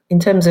 But in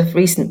terms of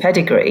recent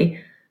pedigree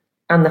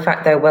and the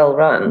fact they're well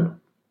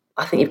run,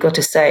 I think you've got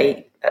to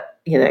say,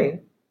 they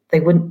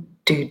wouldn't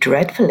do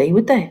dreadfully,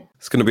 would they?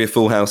 It's going to be a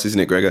full house, isn't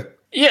it, Gregor?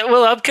 Yeah,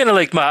 well, I'm kind of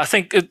like Matt. I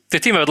think the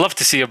team I would love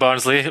to see are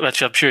Barnsley,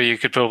 which I'm sure you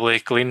could probably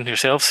glean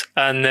yourselves.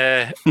 And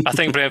I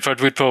think Brentford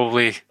would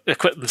probably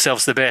equip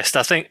themselves the best.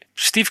 I think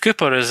Steve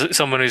Cooper is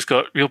someone who's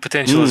got real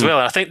potential as well.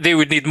 And I think they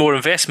would need more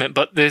investment.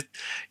 But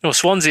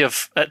Swansea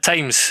have at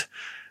times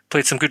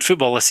played some good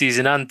football this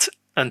season, and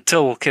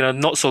until kind of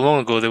not so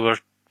long ago, they were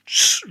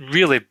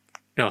really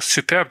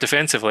superb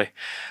defensively.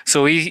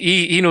 So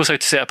he knows how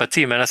to set up a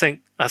team, and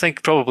I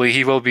think probably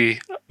he will be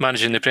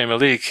managing the Premier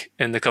League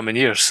in the coming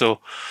years.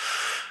 So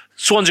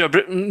Swansea,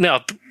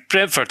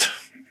 Brentford.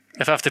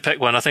 If I have to pick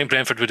one, I think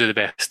Brentford would do the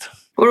best.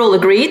 We're all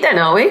agreed then,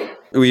 are we?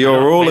 We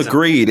are all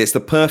agreed. It's the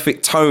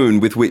perfect tone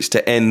with which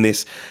to end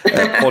this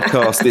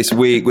podcast this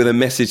week, with a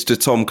message to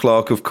Tom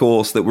Clark, of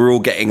course, that we're all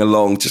getting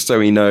along, just so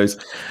he knows.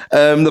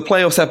 The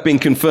playoffs have been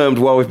confirmed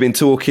while we've been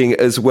talking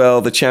as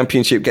well. The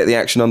Championship get the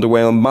action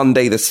underway on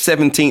Monday, the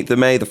 17th of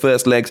May. The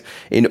first legs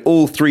in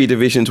all 3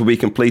 divisions will be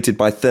completed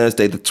by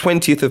Thursday, the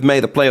 20th of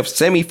May. The playoff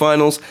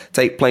semi-finals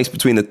take place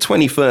between the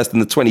 21st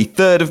and the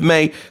 23rd of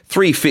May.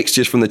 3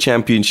 fixtures from the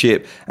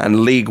Championship and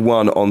League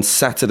One on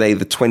Saturday,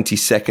 the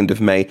 22nd of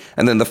May.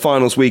 And then the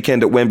finals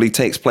weekend at Wembley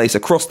takes place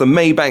across the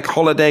Maybank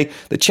holiday.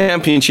 The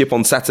Championship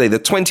on Saturday the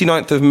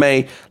 29th of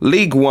May,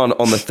 League One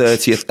on the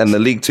 30th, and the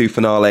League Two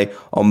finale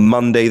on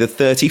Monday the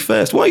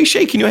 31st. Why are you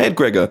shaking your head,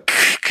 Gregor?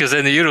 Because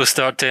then the Euros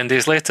start 10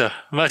 days later.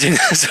 Imagine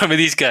some of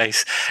these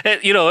guys.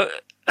 It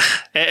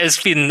has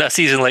been a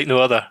season like no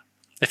other.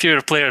 If you're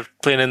a player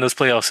playing in those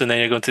playoffs and then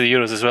you're going to the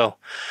Euros as well,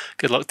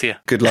 good luck to you.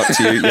 Good luck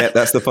to you. Yeah,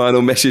 that's the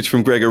final message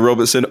from Gregor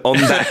Robertson. On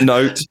that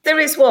note, there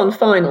is one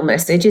final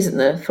message, isn't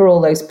there, for all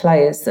those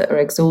players that are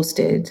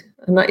exhausted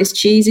And that is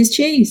cheese.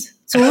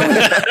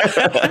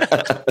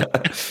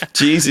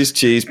 Cheese is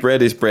cheese,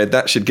 bread is bread.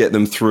 That should get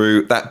them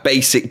through that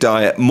basic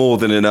diet more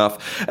than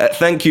enough.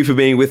 Thank you for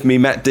being with me,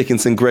 Matt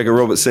Dickinson, Gregor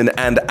Robertson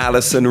and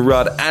Alison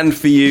Rudd, and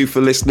for you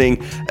for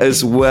listening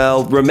as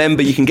well.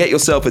 Remember, you can get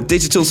yourself a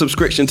digital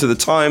subscription to The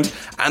Times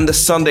and The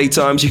Sunday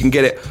Times. You can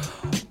get it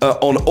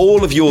on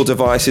all of your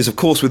devices, of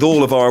course, with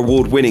all of our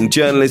award-winning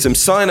journalism.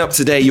 Sign up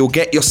today. You'll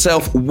get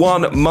yourself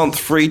 1 month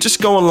free. Just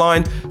go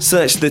online,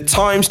 search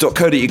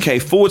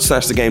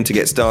thetimes.co.uk/the game to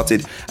get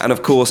started. And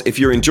of course, if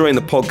you're enjoying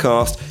the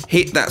podcast,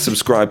 hit that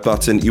subscribe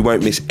button. You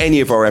won't miss any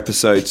of our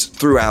episodes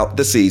throughout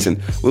the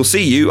season. We'll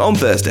see you on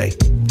Thursday.